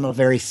apart from a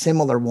very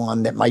similar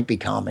one that might be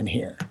common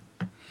here.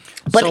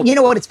 But you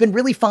know what? It's been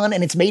really fun,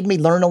 and it's made me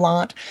learn a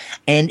lot.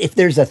 And if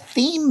there's a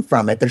theme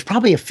from it, there's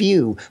probably a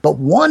few. But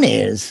one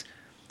is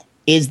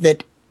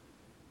that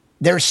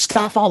there's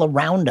stuff all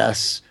around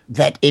us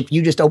that if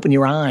you just open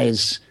your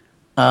eyes,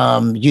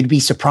 you'd be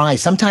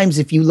surprised. Sometimes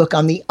if you look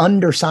on the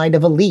underside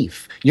of a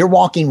leaf, you're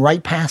walking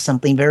right past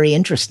something very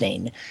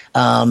interesting.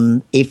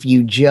 If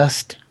you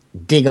just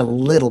dig a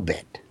little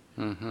bit,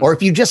 or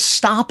if you just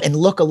stop and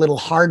look a little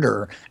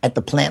harder at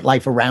the plant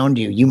life around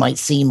you, you might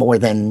see more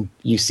than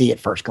you see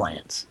at first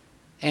glance.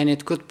 And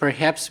it could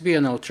perhaps be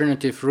an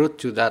alternative route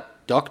to that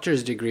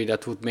doctor's degree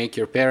that would make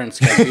your parents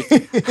happy.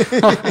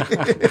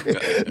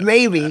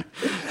 Maybe.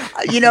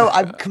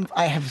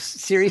 I have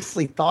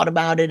seriously thought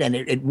about it, and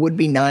it would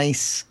be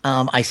nice.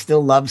 I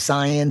still love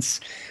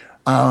science.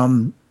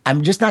 I'm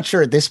just not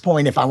sure at this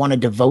point if I want to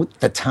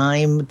devote the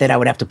time that I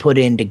would have to put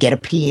in to get a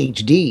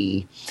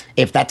PhD,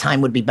 if that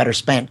time would be better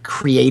spent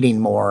creating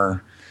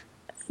more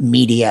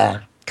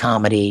media,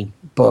 comedy,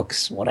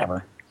 books,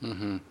 whatever.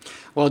 Mm-hmm.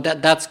 Well,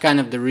 that's kind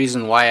of the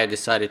reason why I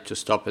decided to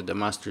stop at the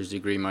master's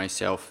degree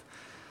myself.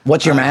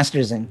 What's your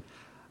master's in?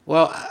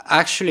 Well,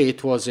 actually,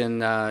 it was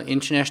in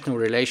international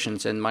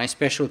relations, and my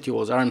specialty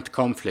was armed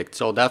conflict.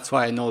 So that's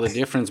why I know the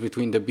difference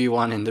between the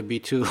B1 and the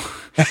B2.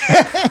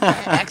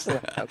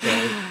 Excellent.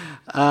 Okay.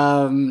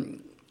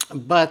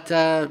 But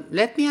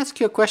let me ask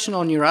you a question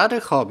on your other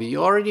hobby.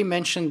 You already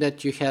mentioned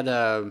that you had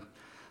an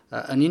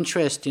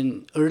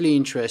early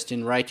interest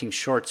in writing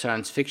short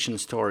science fiction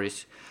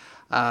stories.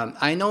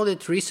 I know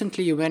that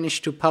recently you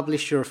managed to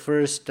publish your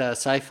first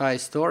sci-fi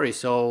story,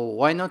 so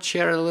why not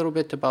share a little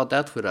bit about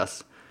that with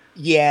us?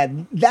 Yeah,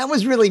 that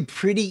was really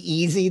pretty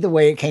easy the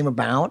way it came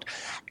about.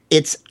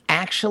 It's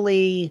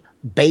actually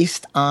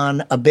based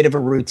on a bit of a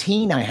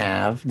routine I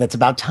have that's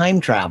about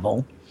time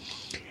travel.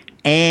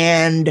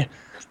 And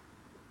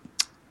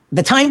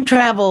the time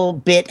travel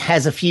bit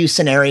has a few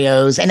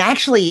scenarios, and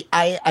actually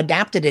I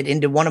adapted it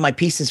into one of my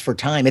pieces for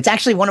Time. It's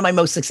actually one of my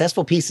most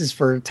successful pieces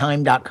for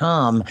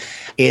Time.com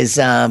is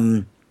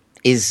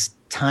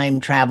Time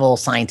Travel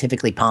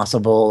Scientifically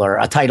Possible, or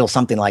a title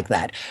something like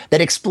that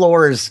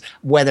explores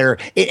whether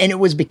and it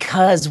was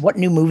because what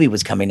new movie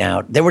was coming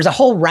out. There was a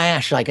whole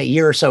rash like a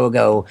year or so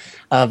ago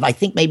of, I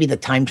think, maybe The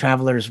Time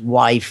Traveler's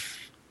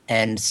Wife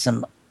and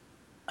some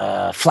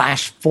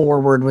Flash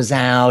Forward was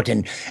out,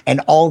 and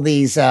all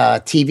these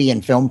TV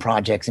and film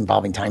projects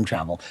involving time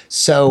travel.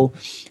 So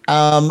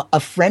a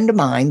friend of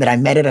mine that I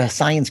met at a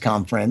science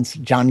conference,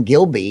 John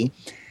Gilby,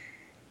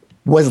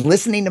 was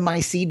listening to my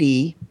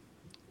CD,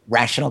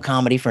 Rational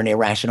Comedy for an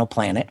Irrational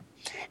Planet,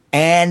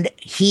 and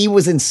he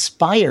was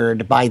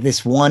inspired by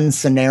this one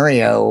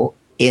scenario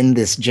in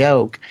this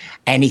joke,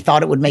 and he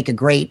thought it would make a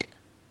great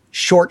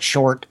short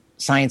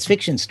science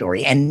fiction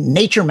story. And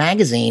Nature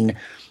magazine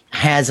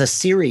has a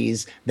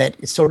series that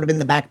is sort of in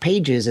the back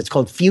pages. It's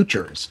called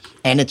Futures,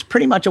 and it's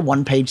pretty much a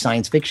one-page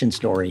science fiction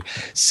story.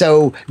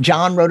 So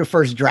John wrote a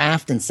first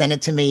draft and sent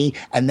it to me,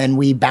 and then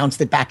we bounced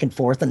it back and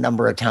forth a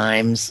number of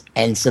times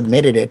and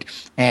submitted it.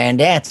 And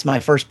yeah, it's my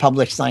first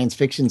published science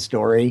fiction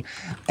story,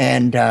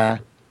 and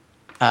based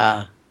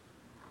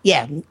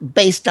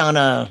on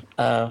a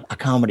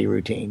comedy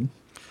routine.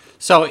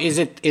 So is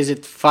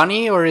it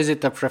funny, or is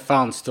it a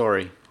profound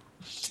story?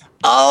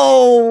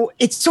 Oh,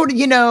 it's sort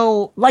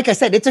of, like I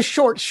said, it's a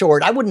short.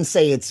 I wouldn't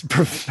say it's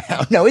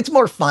profound. No, it's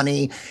more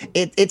funny.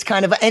 It's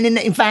kind of, and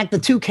in fact, the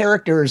two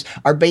characters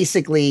are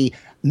basically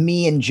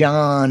me and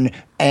John,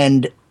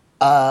 and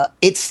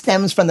it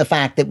stems from the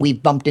fact that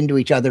we've bumped into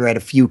each other at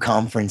a few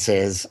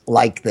conferences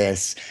like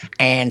this.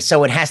 And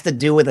so it has to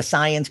do with a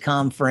science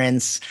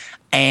conference.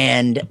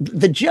 And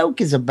the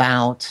joke is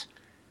about,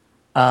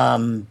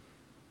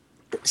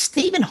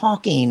 Stephen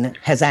Hawking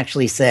has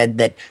actually said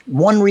that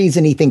one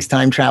reason he thinks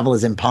time travel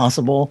is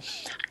impossible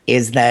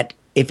is that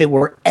if it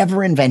were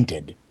ever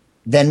invented,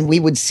 then we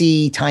would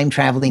see time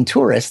traveling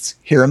tourists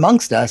here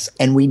amongst us,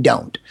 and we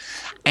don't.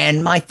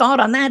 And my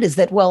thought on that is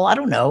that, well, I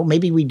don't know,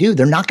 maybe we do.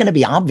 They're not going to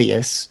be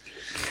obvious,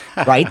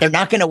 right? They're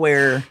not going to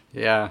wear,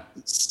 shiny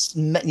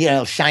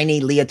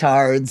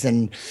leotards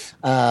and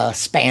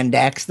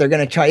spandex. They're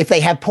going to try, if they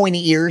have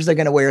pointy ears, they're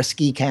going to wear a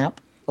ski cap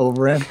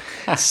over it.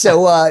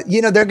 So,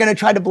 they're going to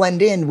try to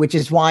blend in, which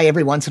is why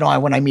every once in a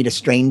while when I meet a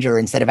stranger,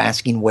 instead of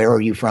asking, where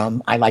are you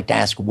from? I like to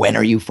ask, when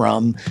are you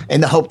from?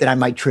 In the hope that I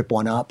might trip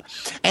one up.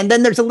 And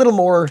then there's a little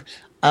more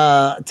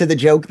to the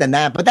joke than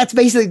that. But that's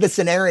basically the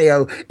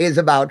scenario, is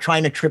about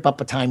trying to trip up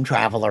a time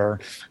traveler,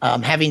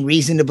 having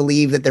reason to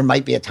believe that there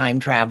might be a time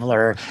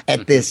traveler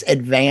at this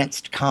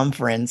advanced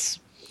conference,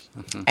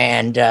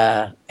 and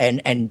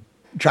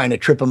trying to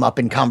trip them up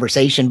in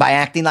conversation by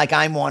acting like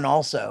I'm one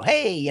also.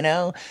 Hey,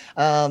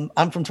 I'm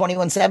from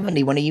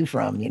 2170. When are you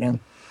from,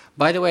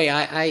 By the way,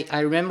 I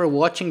remember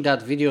watching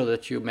that video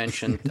that you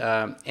mentioned.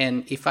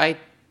 And if I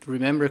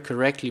remember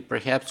correctly,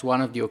 perhaps one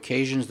of the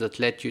occasions that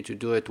led you to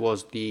do it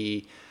was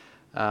the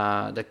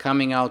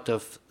coming out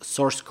of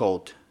Source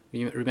Code.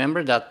 You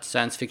remember that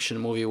science fiction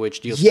movie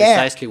which deals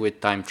precisely with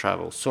time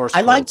travel? Source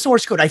Code. I liked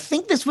Source Code. I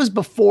think this was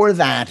before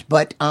that,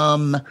 but...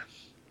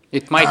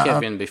 It might have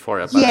been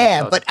before.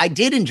 But I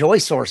did enjoy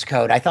Source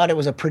Code. I thought it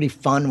was a pretty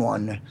fun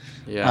one.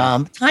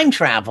 Yeah. Time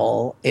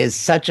travel is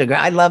such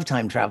I love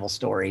time travel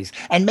stories.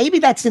 And maybe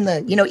that's in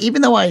the,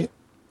 even though I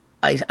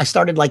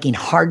started liking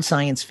hard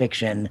science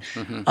fiction,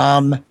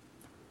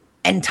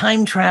 and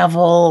time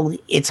travel,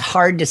 it's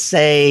hard to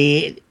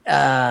say.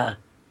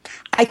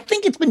 I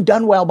think it's been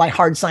done well by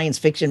hard science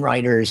fiction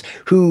writers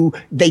who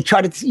they'll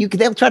try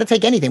to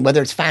take anything,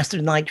 whether it's faster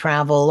than light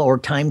travel or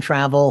time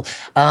travel,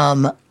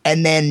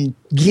 and then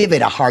give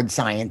it a hard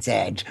science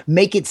edge,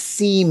 make it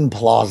seem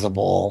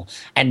plausible,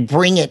 and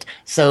bring it.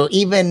 So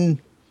even,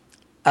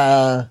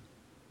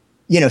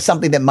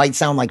 something that might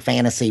sound like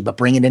fantasy, but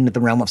bring it into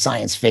the realm of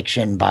science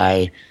fiction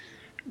by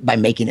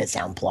making it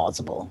sound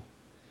plausible.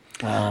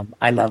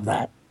 I love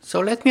that.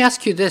 So let me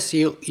ask you this: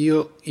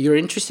 you're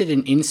interested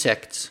in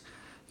insects.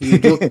 You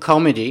do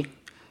comedy.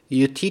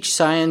 You teach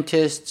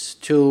scientists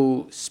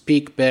to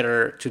speak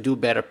better, to do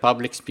better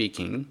public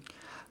speaking.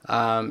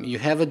 You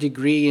have a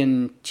degree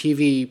in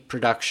TV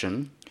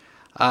production.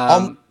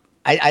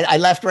 I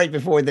left right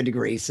before the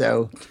degree,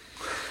 so.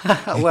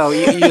 Well,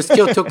 you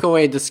still took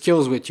away the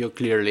skills with you,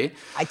 clearly.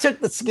 I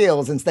took the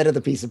skills instead of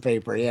the piece of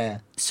paper,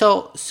 yeah.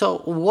 So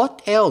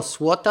what else?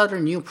 What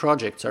other new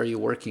projects are you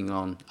working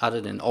on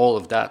other than all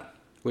of that,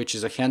 which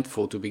is a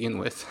handful to begin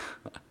with?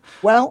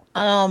 Well,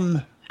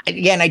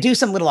 again, I do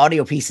some little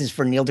audio pieces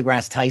for Neil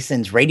deGrasse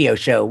Tyson's radio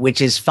show, which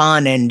is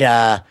fun. And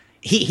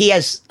he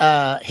has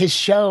his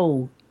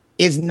show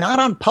is not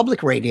on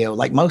public radio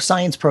like most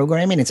science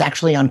programming. It's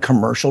actually on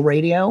commercial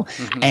radio,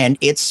 and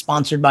it's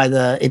sponsored by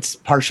it's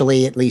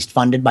partially at least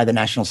funded by the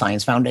National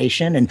Science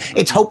Foundation, and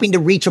it's hoping to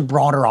reach a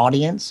broader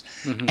audience.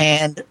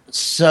 And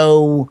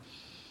so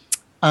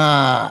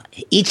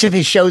each of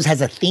his shows has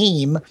a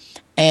theme,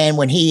 and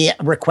when he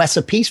requests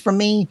a piece from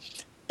me,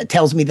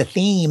 tells me the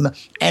theme,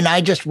 and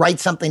I just write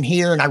something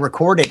here and I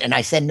record it and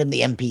I send him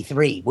the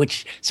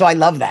MP3, so I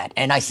love that.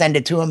 And I send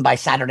it to him by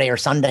Saturday or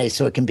Sunday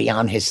so it can be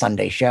on his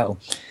Sunday show.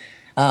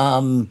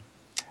 I'm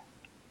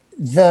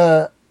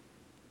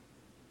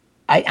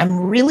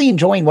really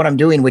enjoying what I'm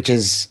doing, which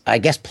is, I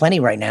guess, plenty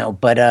right now,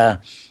 but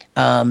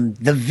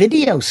the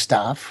video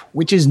stuff,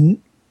 which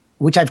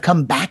I've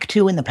come back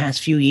to in the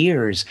past few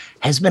years,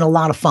 has been a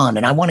lot of fun,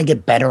 and I want to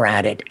get better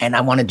at it, and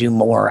I want to do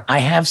more. I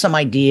have some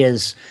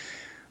ideas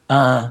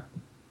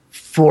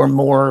for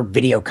more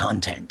video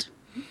content.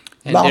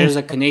 And there's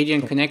a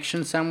Canadian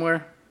connection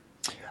somewhere?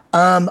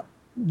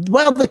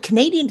 Well, the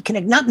Canadian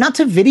connect, not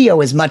to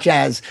video as much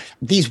as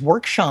these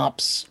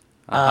workshops,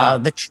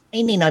 the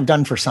training I've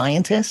done for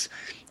scientists,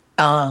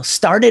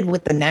 started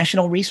with the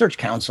National Research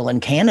Council in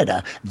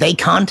Canada. They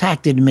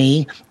contacted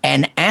me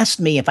and asked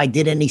me if I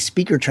did any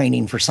speaker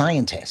training for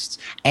scientists.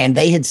 And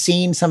they had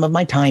seen some of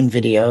my time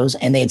videos,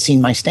 and they had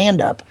seen my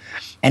stand-up.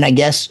 And I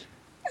guess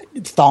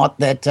thought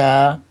that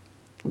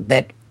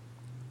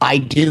I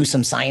do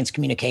some science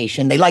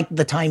communication. They liked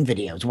the time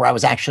videos where I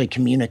was actually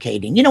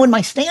communicating. In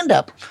my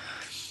stand-up,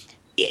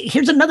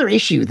 here's another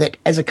issue, that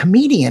as a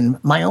comedian,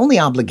 my only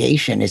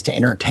obligation is to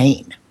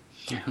entertain.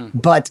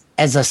 But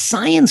as a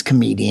science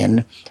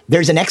comedian,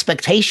 there's an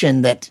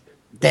expectation that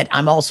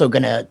I'm also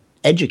going to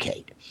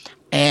educate.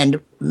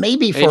 And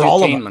maybe for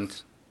all of them.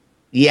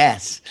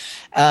 Yes.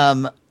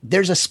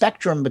 There's a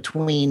spectrum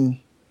between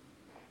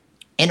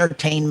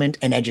entertainment,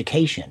 and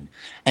education.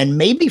 And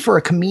maybe for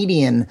a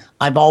comedian,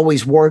 I've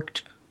always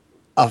worked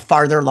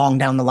farther along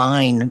down the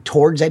line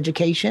towards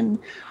education.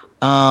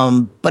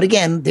 But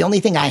again, the only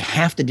thing I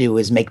have to do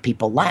is make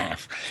people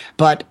laugh.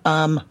 But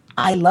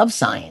I love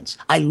science.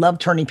 I love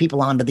turning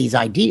people onto these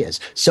ideas.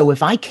 So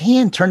if I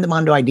can turn them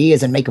onto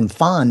ideas and make them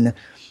fun,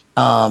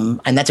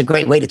 and that's a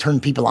great way to turn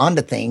people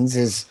onto things,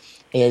 is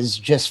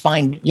just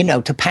find,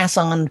 to pass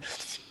on,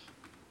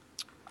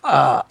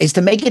 is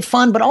to make it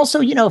fun. But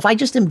also, if I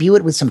just imbue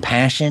it with some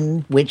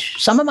passion,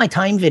 which some of my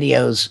time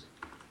videos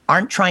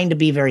aren't trying to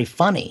be very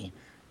funny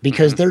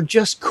because they're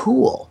just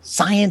cool.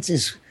 Science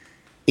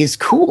is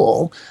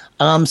cool.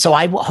 So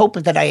I hope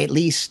that I at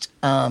least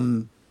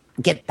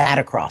get that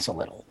across a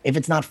little. If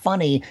it's not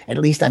funny, at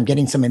least I'm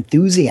getting some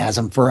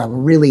enthusiasm for a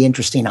really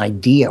interesting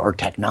idea or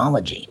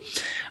technology.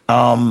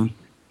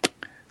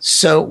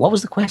 So what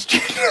was the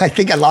question? I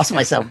think I lost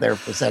myself there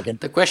for a second.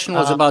 The question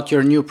was about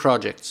your new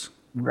projects.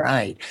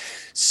 Right.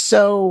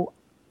 So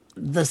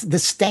the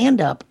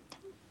stand-up,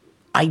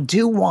 I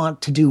do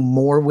want to do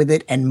more with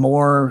it and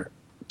more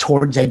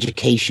towards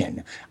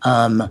education.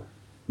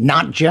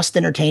 Not just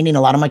entertaining.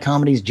 A lot of my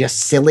comedy is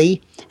just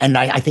silly, and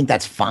I think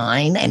that's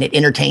fine. And it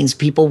entertains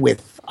people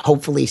with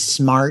hopefully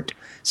smart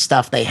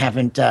stuff they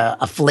haven't,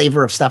 a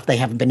flavor of stuff they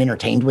haven't been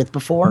entertained with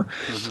before,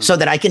 so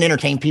that I can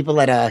entertain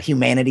people at a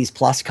Humanities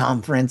Plus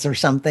conference or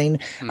something.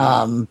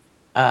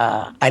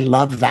 I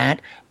love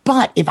that.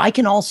 But if I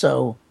can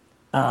also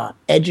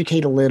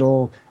educate a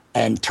little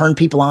and turn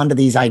people onto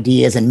these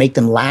ideas and make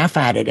them laugh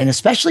at it, and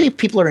especially if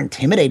people are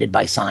intimidated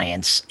by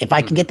science, if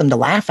I can get them to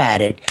laugh at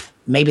it,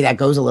 maybe that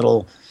goes a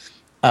little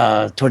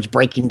towards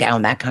breaking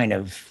down that kind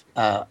of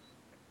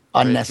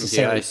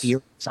unnecessary fear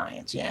of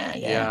science.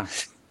 Yeah.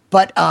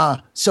 But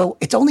so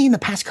it's only in the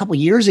past couple of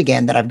years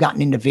again that I've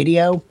gotten into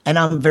video, and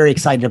I'm very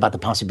excited about the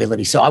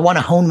possibility. So I want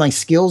to hone my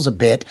skills a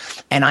bit,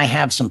 and I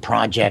have some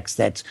projects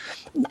that's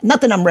not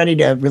that I'm ready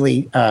to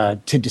really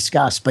to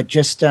discuss, but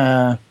just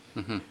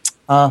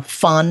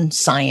fun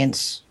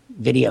science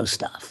video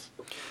stuff.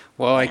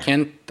 Well, I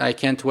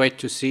can't wait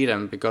to see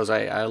them because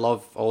I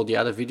love all the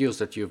other videos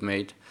that you've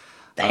made.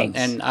 Thanks.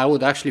 And I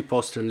would actually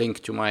post a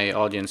link to my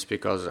audience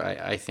because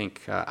I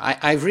think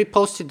I've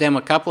reposted them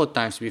a couple of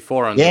times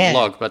before on the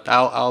blog, but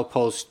I'll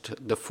post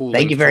the full.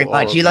 Thank you very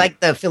much. You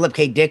like the Philip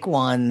K. Dick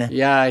one?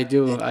 Yeah, I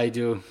do.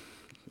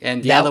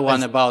 And the other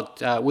one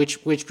about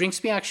which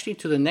brings me actually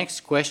to the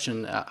next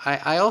question.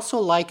 I also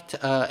liked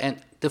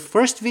and the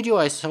first video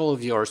I saw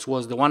of yours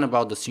was the one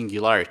about the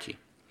singularity.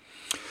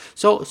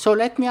 So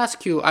let me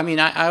ask you. I mean,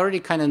 I already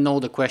kind of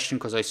know the question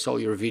because I saw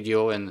your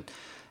video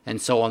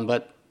and so on,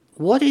 but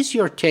what is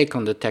your take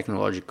on the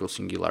technological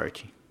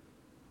singularity?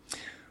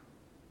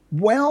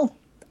 Well,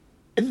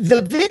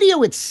 the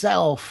video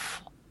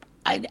itself,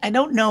 I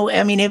don't know.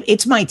 I mean,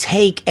 it's my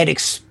take at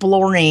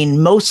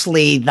exploring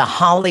mostly the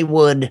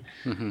Hollywood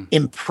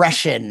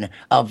impression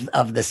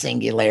of the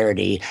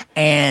singularity.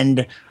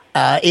 And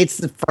it's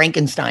the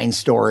Frankenstein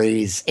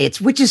stories.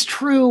 Which is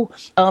true.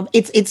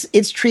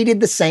 It's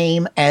treated the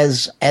same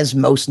as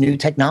most new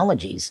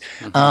technologies.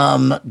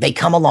 They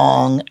come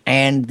along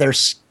and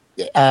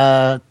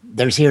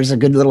here's a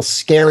good little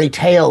scary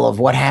tale of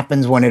what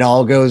happens when it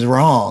all goes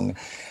wrong.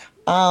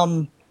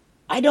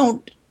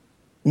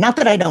 Not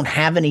that I don't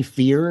have any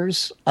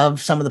fears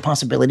of some of the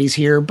possibilities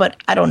here, but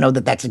I don't know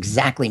that that's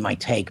exactly my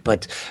take.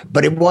 But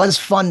it was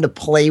fun to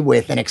play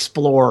with and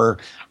explore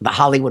the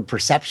Hollywood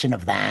perception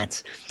of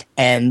that,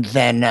 and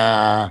then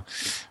add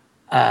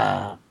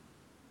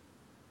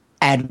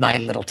my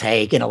little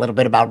take and a little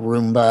bit about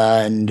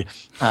Roomba and.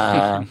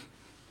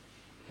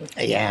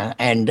 Yeah,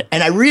 and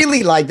I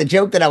really like the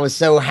joke that I was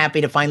so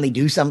happy to finally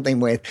do something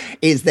with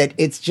is that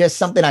it's just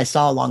something I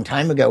saw a long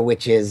time ago,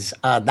 which is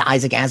the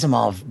Isaac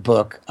Asimov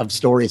book of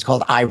stories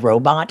called I,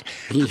 Robot.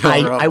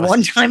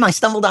 One time I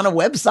stumbled on a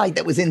website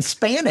that was in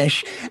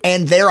Spanish,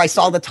 and there I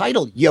saw the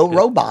title, Yo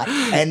Robot,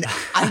 and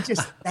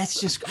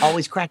that's just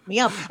always cracked me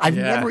up. I've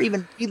never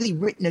even really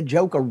written a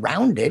joke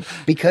around it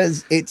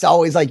because it's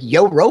always like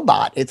Yo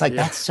Robot. It's like,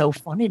 that's so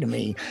funny to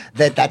me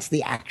that's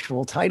the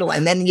actual title.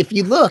 And then if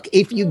you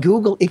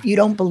Google, if you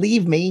don't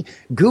believe me,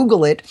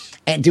 Google it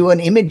and do an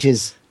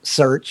images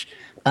search,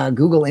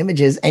 Google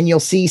Images, and you'll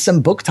see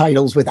some book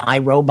titles with I,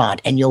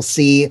 Robot, and you'll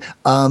see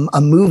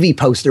a movie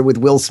poster with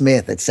Will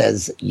Smith that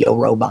says Yo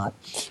Robot.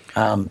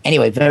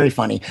 Anyway, very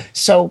funny.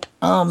 So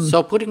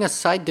putting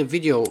aside the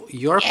video,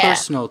 your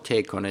personal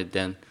take on it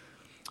then.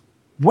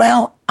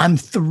 Well, I'm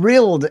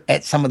thrilled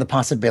at some of the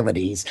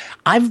possibilities.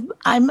 I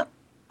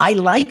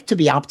like to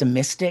be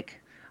optimistic.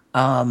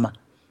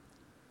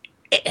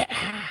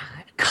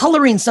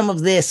 Coloring some of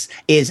this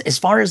is, as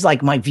far as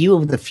like my view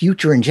of the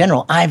future in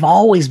general, I've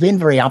always been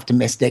very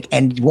optimistic.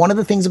 And one of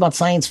the things about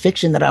science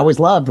fiction that I always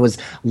loved was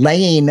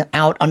laying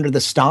out under the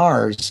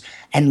stars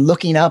and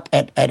looking up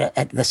at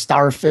the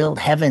star-filled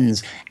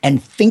heavens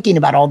and thinking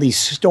about all these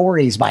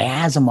stories by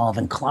Asimov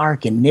and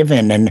Clarke and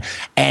Niven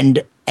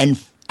and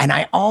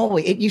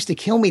it used to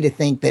kill me to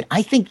think that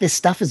I think this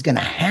stuff is going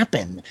to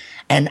happen,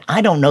 and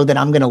I don't know that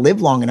I'm going to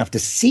live long enough to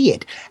see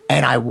it,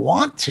 and I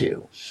want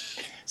to.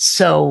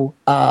 So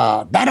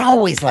that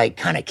always like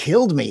kind of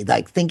killed me,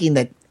 like thinking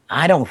that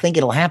I don't think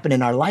it'll happen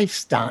in our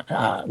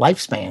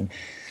lifespan.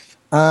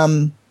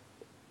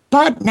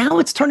 But now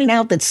it's turning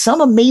out that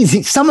some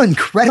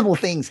incredible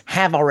things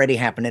have already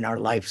happened in our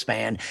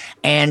lifespan.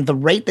 And the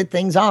rate that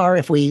things are,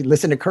 if we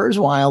listen to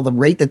Kurzweil, the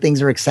rate that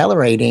things are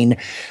accelerating,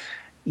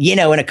 in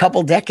a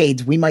couple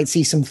decades, we might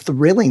see some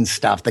thrilling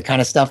stuff, the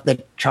kind of stuff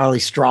that Charlie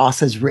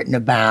Strauss has written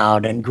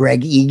about and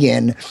Greg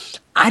Egan.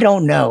 I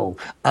don't know.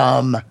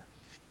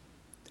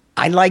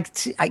 I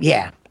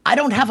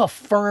don't have a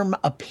firm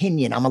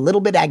opinion. I'm a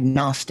little bit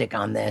agnostic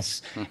on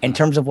this in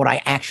terms of what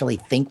I actually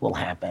think will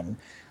happen.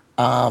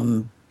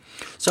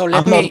 So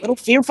I'm a little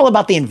fearful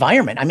about the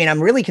environment. I mean,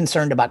 I'm really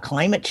concerned about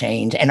climate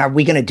change, and are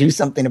we going to do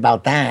something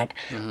about that?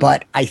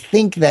 But I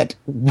think that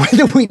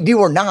whether we do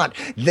or not,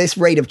 this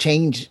rate of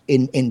change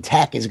in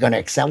tech is going to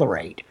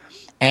accelerate.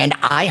 And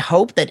I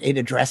hope that it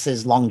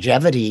addresses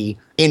longevity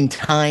in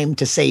time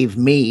to save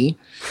me,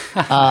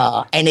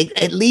 and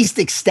at least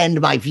extend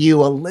my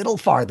view a little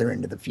farther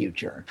into the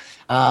future.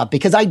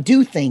 Because I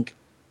do think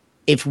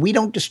if we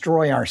don't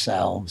destroy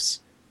ourselves,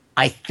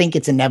 I think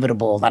it's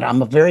inevitable that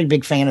I'm a very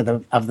big fan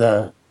of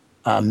the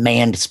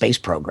manned space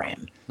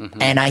program.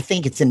 And I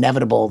think it's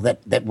inevitable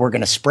that we're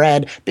going to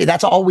spread.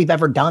 That's all we've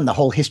ever done. The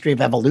whole history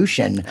of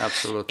evolution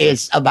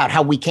is about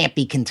how we can't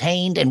be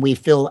contained and we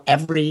fill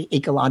every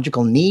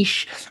ecological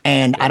niche.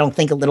 And I don't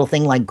think a little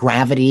thing like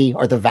gravity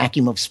or the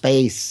vacuum of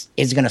space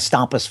is going to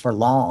stop us for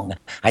long.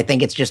 I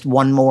think it's just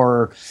one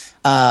more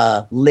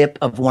lip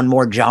of one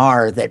more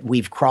jar that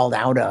we've crawled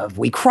out of.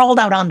 We crawled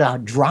out onto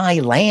dry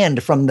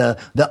land from the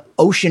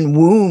ocean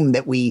womb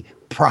that we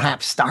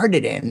perhaps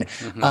started in.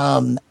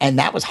 And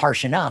that was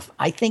harsh enough.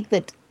 I think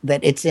that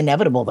it's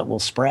inevitable that we'll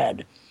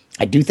spread.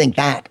 I do think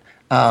that.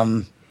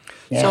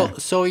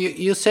 So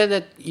you said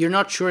that you're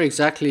not sure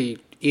exactly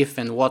if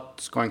and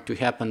what's going to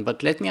happen,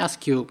 but let me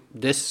ask you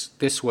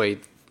this way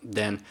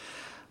then.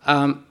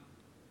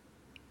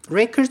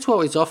 Ray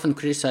Kurzweil is often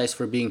criticized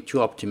for being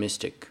too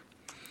optimistic.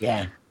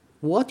 Yeah.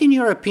 What, in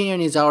your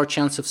opinion, is our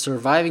chance of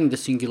surviving the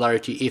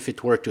singularity if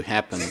it were to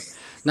happen?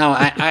 Now,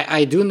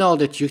 I do know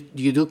that you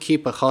do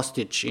keep a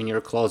hostage in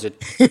your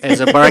closet as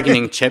a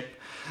bargaining chip,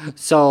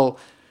 so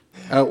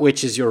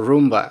which is your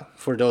Roomba,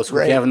 for those who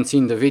haven't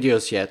seen the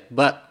videos yet.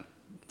 But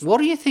what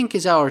do you think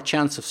is our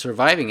chance of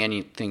surviving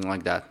anything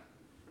like that?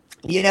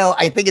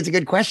 I think it's a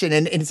good question.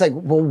 And it's like,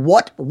 well,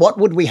 what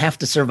would we have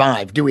to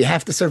survive? Do we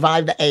have to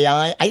survive the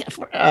AI?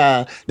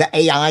 The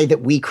AI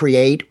that we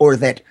create or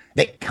that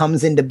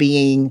comes into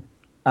being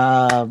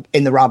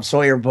in the Rob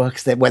Sawyer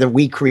books, that whether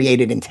we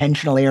create it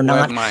intentionally or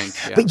not.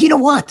 But you know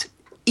what?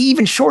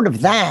 Even short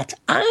of that,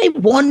 I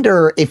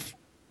wonder if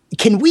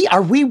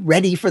are we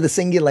ready for the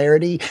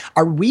singularity?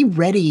 Are we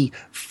ready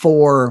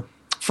for,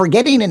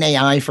 forgetting an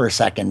AI for a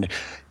second,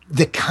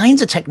 the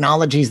kinds of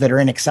technologies that are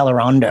in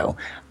Accelerando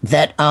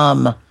that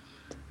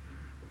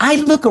I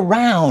look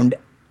around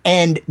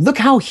and look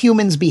how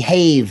humans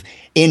behave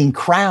in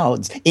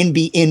crowds,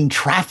 in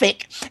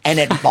traffic, and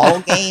at ball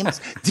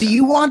games. Do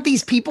you want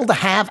these people to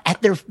have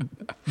at their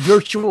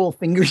virtual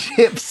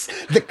fingertips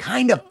the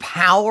kind of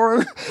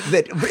power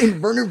that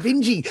in Werner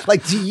Vinge?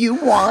 Like, do you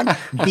want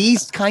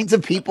these kinds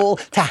of people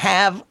to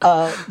have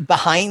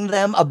behind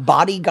them a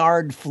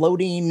bodyguard,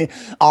 floating,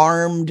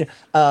 armed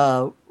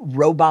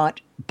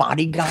robot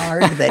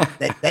bodyguard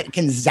that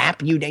can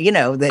zap you,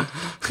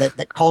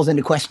 that calls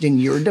into question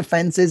your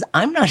defenses?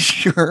 I'm not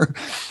sure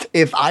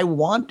if I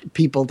want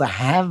people to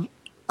have,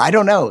 I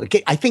don't know.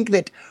 I think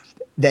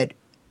that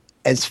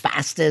as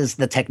fast as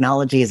the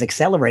technology is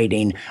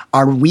accelerating,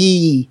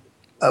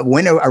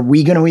 when are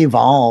we going to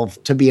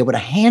evolve to be able to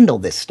handle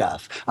this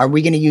stuff? Are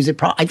we going to use it?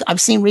 I've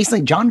seen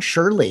recently John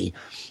Shirley,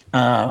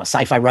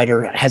 sci-fi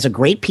writer, has a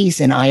great piece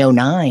in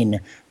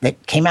IO9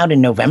 that came out in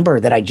November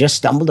that I just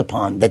stumbled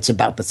upon that's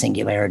about the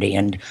singularity.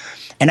 And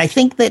I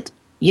think that,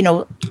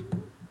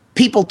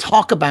 people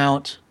talk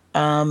about,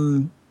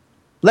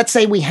 let's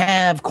say we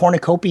have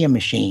cornucopia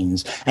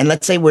machines, and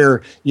let's say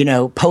we're,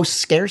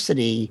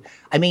 post-scarcity.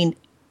 I mean,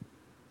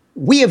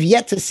 we have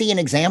yet to see an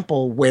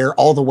example where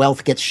all the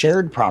wealth gets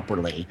shared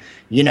properly.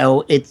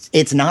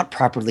 It's not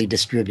properly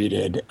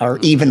distributed or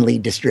evenly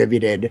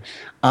distributed.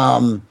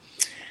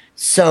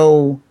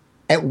 So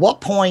at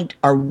what point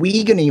are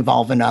we going to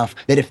evolve enough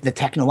that if the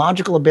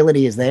technological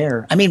ability is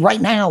there, I mean,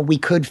 right now we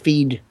could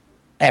feed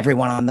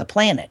everyone on the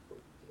planet,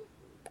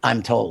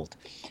 I'm told,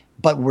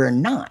 but we're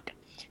not.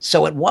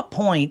 So at what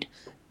point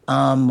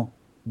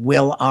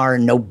will our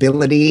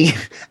nobility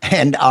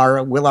and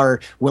will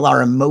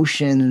our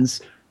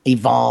emotions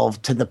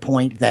evolve to the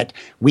point that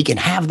we can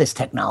have this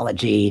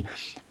technology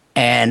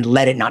and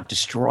let it not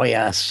destroy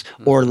us,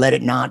 or let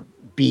it not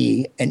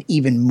be an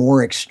even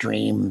more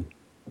extreme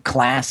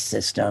class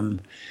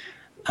system?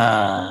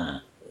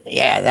 I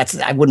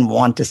wouldn't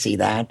want to see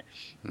that.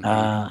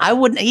 I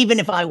wouldn't, even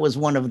if I was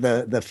one of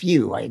the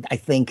few. I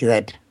think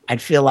that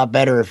I'd feel a lot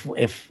better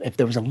if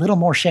there was a little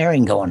more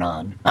sharing going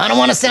on. I don't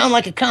want to sound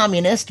like a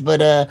communist,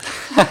 but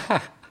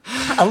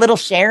a little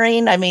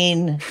sharing. I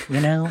mean,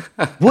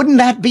 wouldn't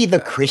that be the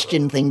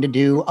Christian thing to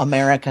do,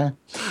 America?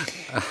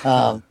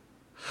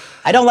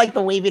 I don't like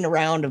the waving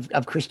around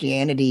of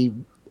Christianity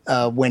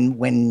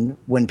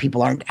when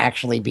people aren't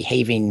actually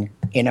behaving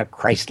in a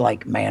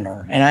Christ-like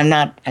manner. And I'm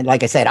not,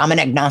 like I said, I'm an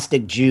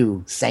agnostic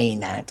Jew saying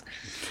that,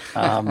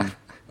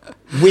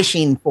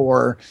 wishing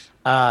for,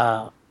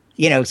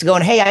 so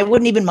going, hey, I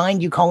wouldn't even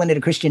mind you calling it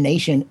a Christian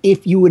nation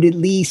if you would at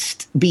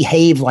least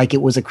behave like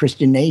it was a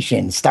Christian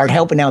nation. Start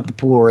helping out the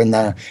poor and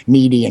the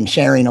needy and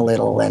sharing a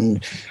little,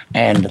 and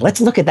let's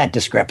look at that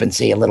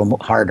discrepancy a little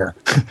harder.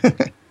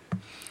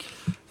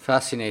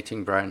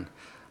 Fascinating, Brian.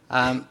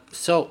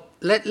 So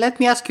let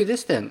me ask you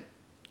this then.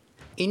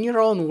 In your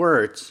own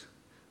words,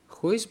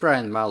 who is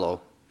Brian Malow?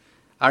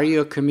 Are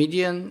you a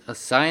comedian, a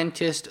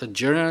scientist, a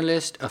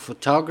journalist, a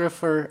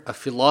photographer, a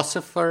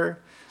philosopher,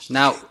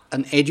 now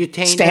an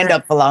edutainer?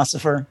 Stand-up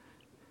philosopher.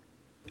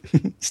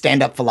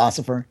 Stand-up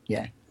philosopher,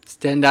 yeah.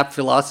 Stand-up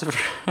philosopher?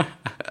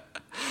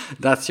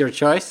 That's your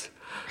choice?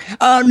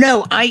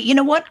 No, you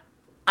know what?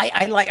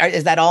 I like,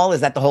 is that all?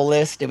 Is that the whole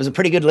list? It was a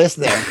pretty good list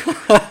there.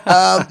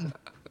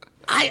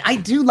 I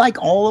do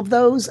like all of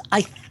those.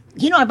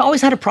 I've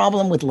always had a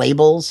problem with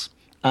labels.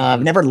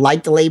 I've never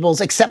liked the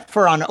labels except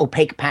for on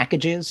opaque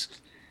packages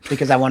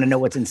because I want to know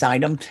what's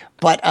inside them.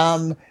 But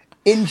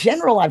in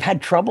general, I've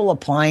had trouble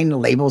applying the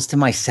labels to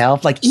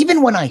myself. Like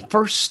even when I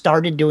first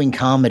started doing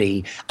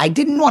comedy, I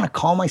didn't want to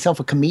call myself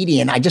a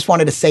comedian. I just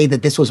wanted to say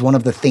that this was one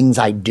of the things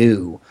I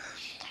do.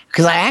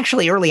 Because I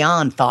actually early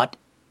on thought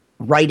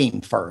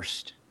writing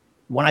first.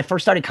 When I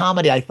first started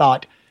comedy, I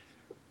thought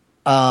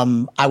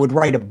I would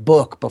write a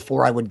book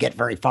before I would get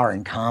very far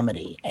in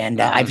comedy. And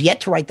I've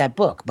yet to write that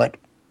book, but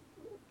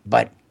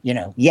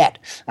yet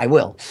I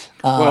will.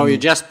 Well, you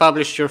just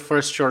published your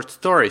first short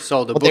story,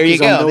 so the book there you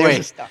is go. on the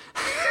way.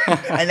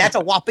 And that's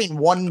a whopping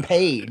 1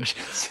 page.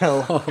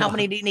 So how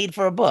many do you need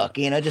for a book?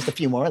 Just a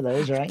few more of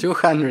those, right?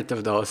 200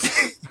 of those.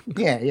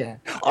 Yeah.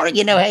 Or,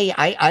 hey,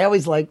 I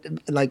always liked,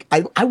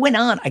 I went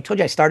on, I told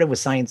you I started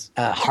with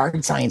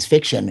hard science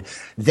fiction.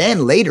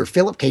 Then later,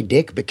 Philip K.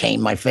 Dick became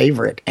my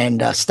favorite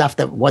and stuff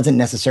that wasn't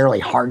necessarily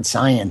hard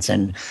science.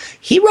 And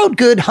he wrote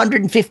good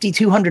 150,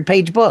 200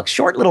 page books,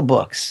 short little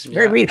books.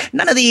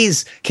 None of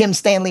these Kim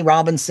Stanley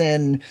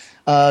Robinson,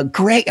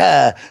 great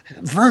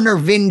Werner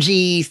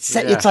Vinge.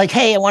 It's like,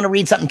 hey, I want to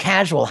read something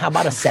casual. How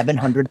about a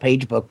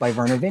 700-page book by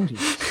Werner Vinge?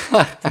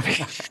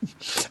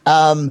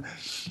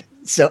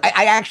 So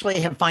I actually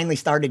have finally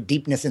started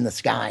Deepness in the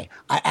Sky.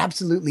 I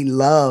absolutely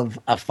love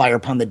A Fire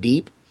Upon the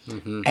Deep.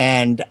 Mm-hmm.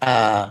 And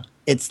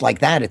it's like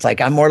that. It's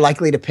like I'm more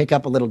likely to pick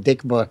up a little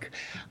Dick book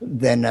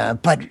than,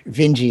 but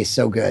Vinge is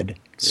so good. Yeah.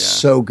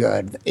 So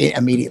good.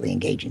 Immediately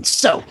engaging.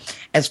 So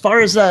as far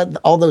as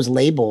all those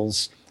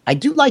labels, I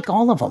do like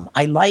all of them.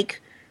 I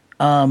like,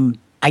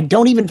 I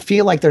don't even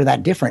feel like they're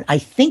that different. I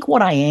think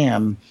what I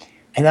am,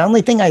 and the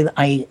only thing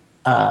I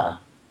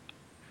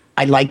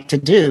like to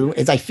do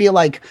is I feel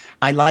like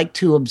I like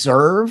to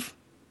observe.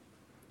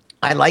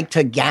 I like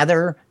to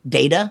gather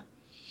data,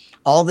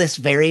 all this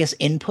various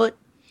input,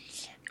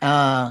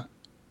 and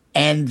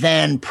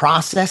then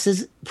process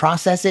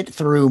it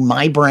through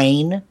my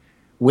brain,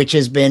 which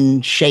has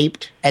been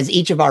shaped, as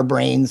each of our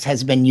brains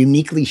has been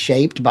uniquely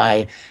shaped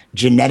by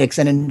genetics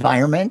and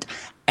environment.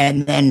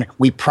 And then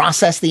we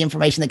process the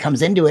information that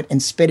comes into it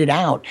and spit it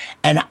out.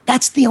 And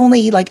that's the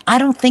only, I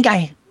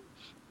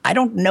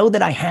don't know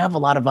that I have a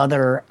lot of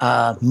other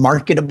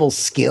marketable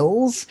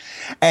skills.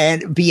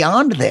 And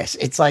beyond this,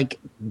 it's like,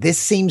 this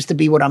seems to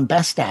be what I'm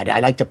best at. I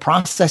like to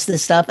process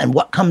this stuff, and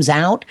what comes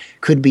out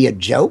could be a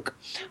joke,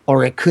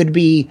 or it could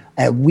be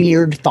a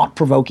weird,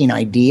 thought-provoking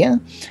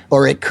idea,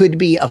 or it could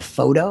be a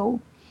photo.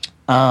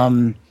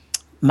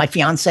 My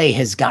fiance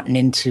has gotten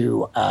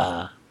into,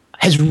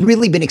 has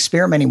really been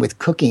experimenting with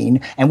cooking,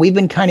 and we've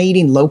been kind of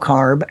eating low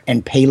carb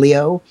and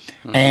paleo,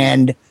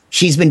 and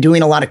she's been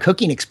doing a lot of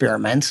cooking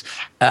experiments,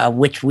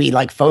 which we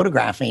like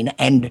photographing.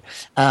 And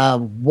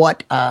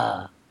what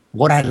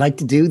I'd like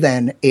to do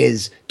then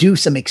is do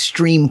some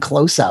extreme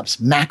close-ups,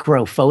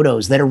 macro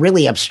photos that are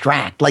really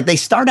abstract. Like they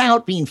start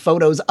out being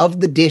photos of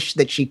the dish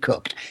that she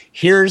cooked.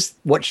 Here's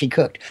what she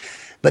cooked.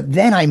 But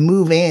then I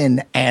move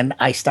in and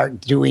I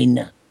start doing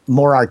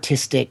more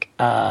artistic,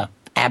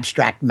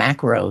 abstract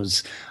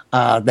macros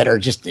that are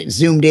just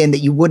zoomed in that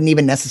you wouldn't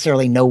even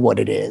necessarily know what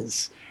it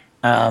is.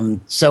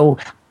 So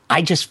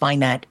I just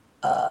find that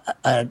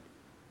a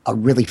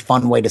really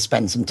fun way to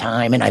spend some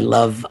time, and I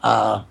love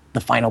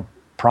the final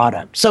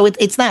product. So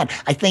it's that.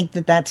 I think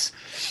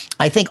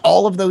I think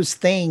all of those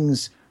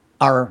things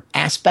are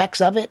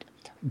aspects of it,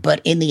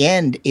 but in the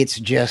end, it's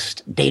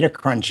just data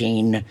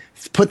crunching,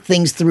 put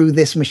things through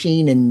this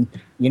machine, and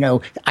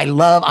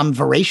I'm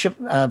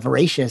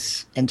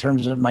voracious in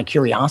terms of my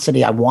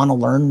curiosity. I want to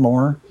learn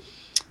more.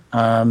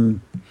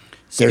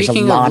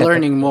 Speaking of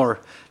learning more,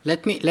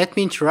 let me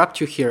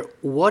interrupt you here.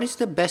 What is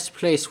the best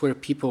place where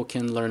people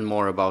can learn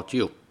more about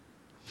you?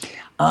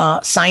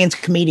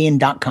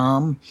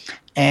 ScienceComedian.com.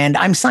 And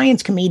I'm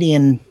Science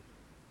Comedian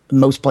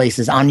most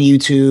places, on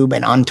YouTube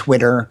and on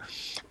Twitter.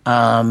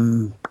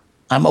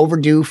 I'm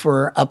overdue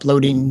for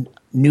uploading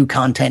new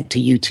content to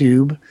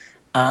YouTube.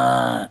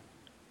 And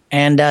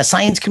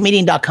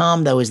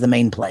sciencecomedian.com, though, is the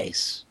main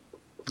place.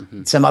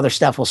 Mm-hmm. Some other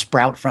stuff will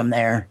sprout from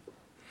there.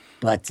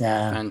 But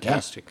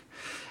fantastic.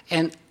 Yeah.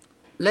 And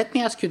let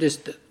me ask you this.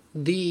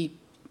 The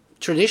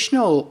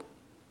traditional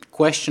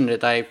question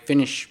that I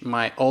finish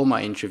all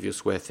my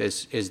interviews with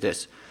is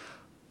this.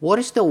 What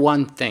is the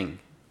one thing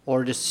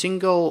or the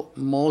single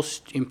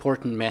most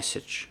important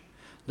message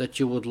that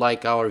you would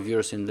like our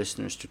viewers and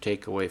listeners to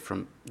take away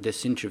from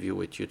this interview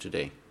with you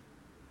today?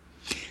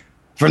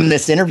 From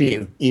this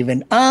interview,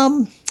 even?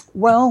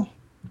 Well,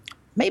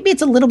 maybe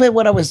it's a little bit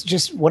what I was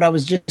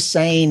just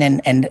saying,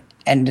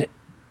 and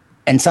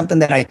something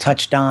that I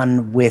touched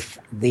on with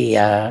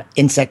the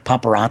insect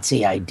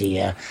paparazzi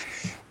idea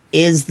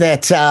is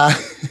that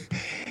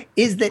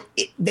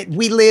that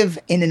we live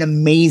in an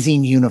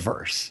amazing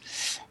universe,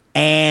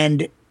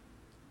 and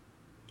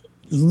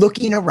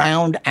looking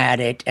around at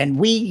it, and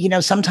we,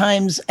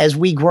 sometimes as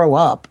we grow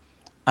up,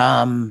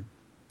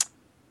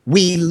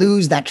 we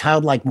lose that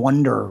childlike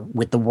wonder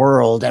with the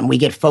world, and we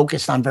get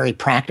focused on very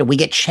practical. We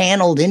get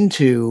channeled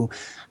into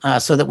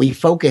so that we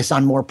focus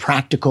on more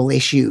practical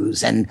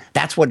issues, and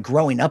that's what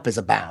growing up is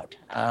about.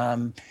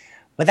 But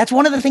that's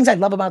one of the things I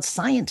love about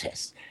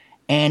scientists,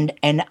 and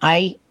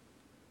I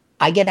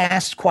get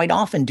asked quite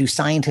often, do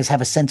scientists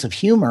have a sense of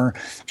humor?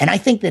 And I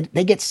think that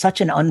they get such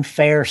an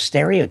unfair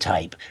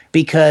stereotype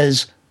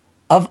because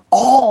of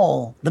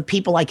all the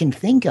people I can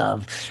think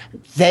of,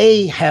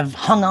 they have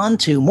hung on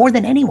to, more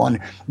than anyone,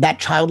 that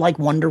childlike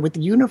wonder with the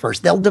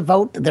universe. They'll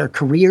devote their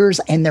careers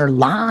and their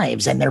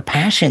lives and their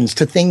passions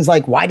to things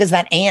like, why does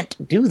that ant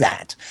do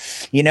that?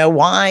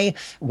 Why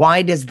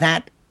does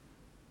that,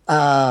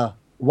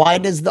 why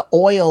does the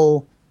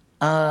oil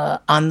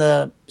on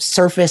the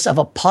surface of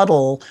a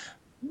puddle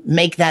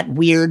make that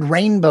weird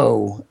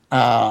rainbow?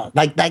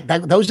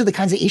 Those are the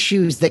kinds of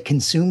issues that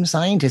consume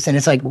scientists. And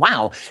it's like,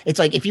 wow. It's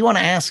like, if you want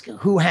to ask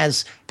who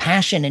has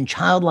passion and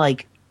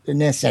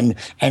childlikeness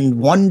and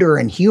wonder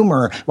and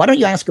humor, why don't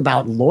you ask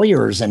about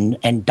lawyers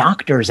and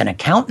doctors and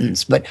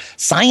accountants? But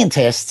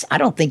scientists, I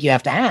don't think you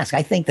have to ask.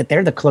 I think that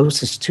they're the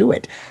closest to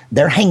it.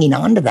 They're hanging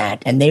on to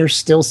that, and they're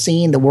still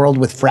seeing the world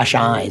with fresh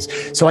eyes.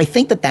 So I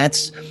think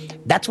that's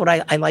what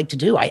I like to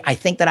do. I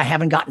think that I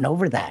haven't gotten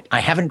over that.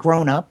 I haven't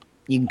grown up.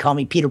 You can call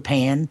me Peter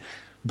Pan,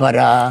 but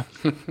I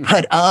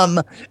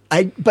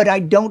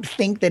don't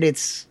think that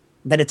it's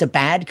a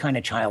bad kind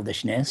of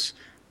childishness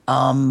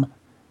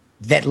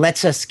that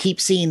lets us keep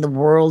seeing the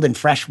world in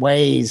fresh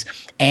ways,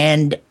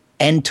 and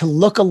to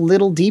look a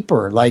little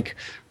deeper, like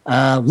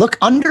look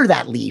under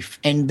that leaf,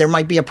 and there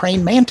might be a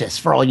praying mantis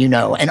for all you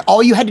know, and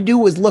all you had to do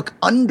was look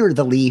under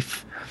the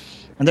leaf,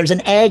 and there's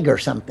an egg or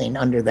something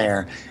under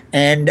there,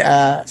 and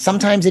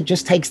sometimes it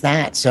just takes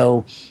that.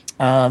 So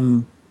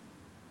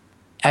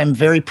I'm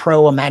very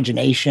pro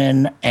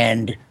imagination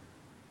and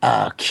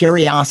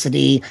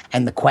curiosity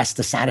and the quest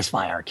to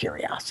satisfy our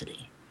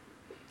curiosity.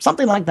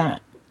 Something like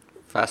that.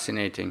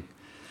 Fascinating.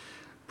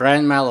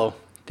 Brian Malow,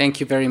 thank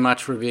you very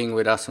much for being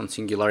with us on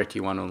Singularity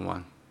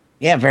One-on-One.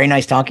 Yeah, very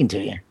nice talking to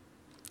you.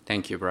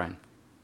 Thank you, Brian.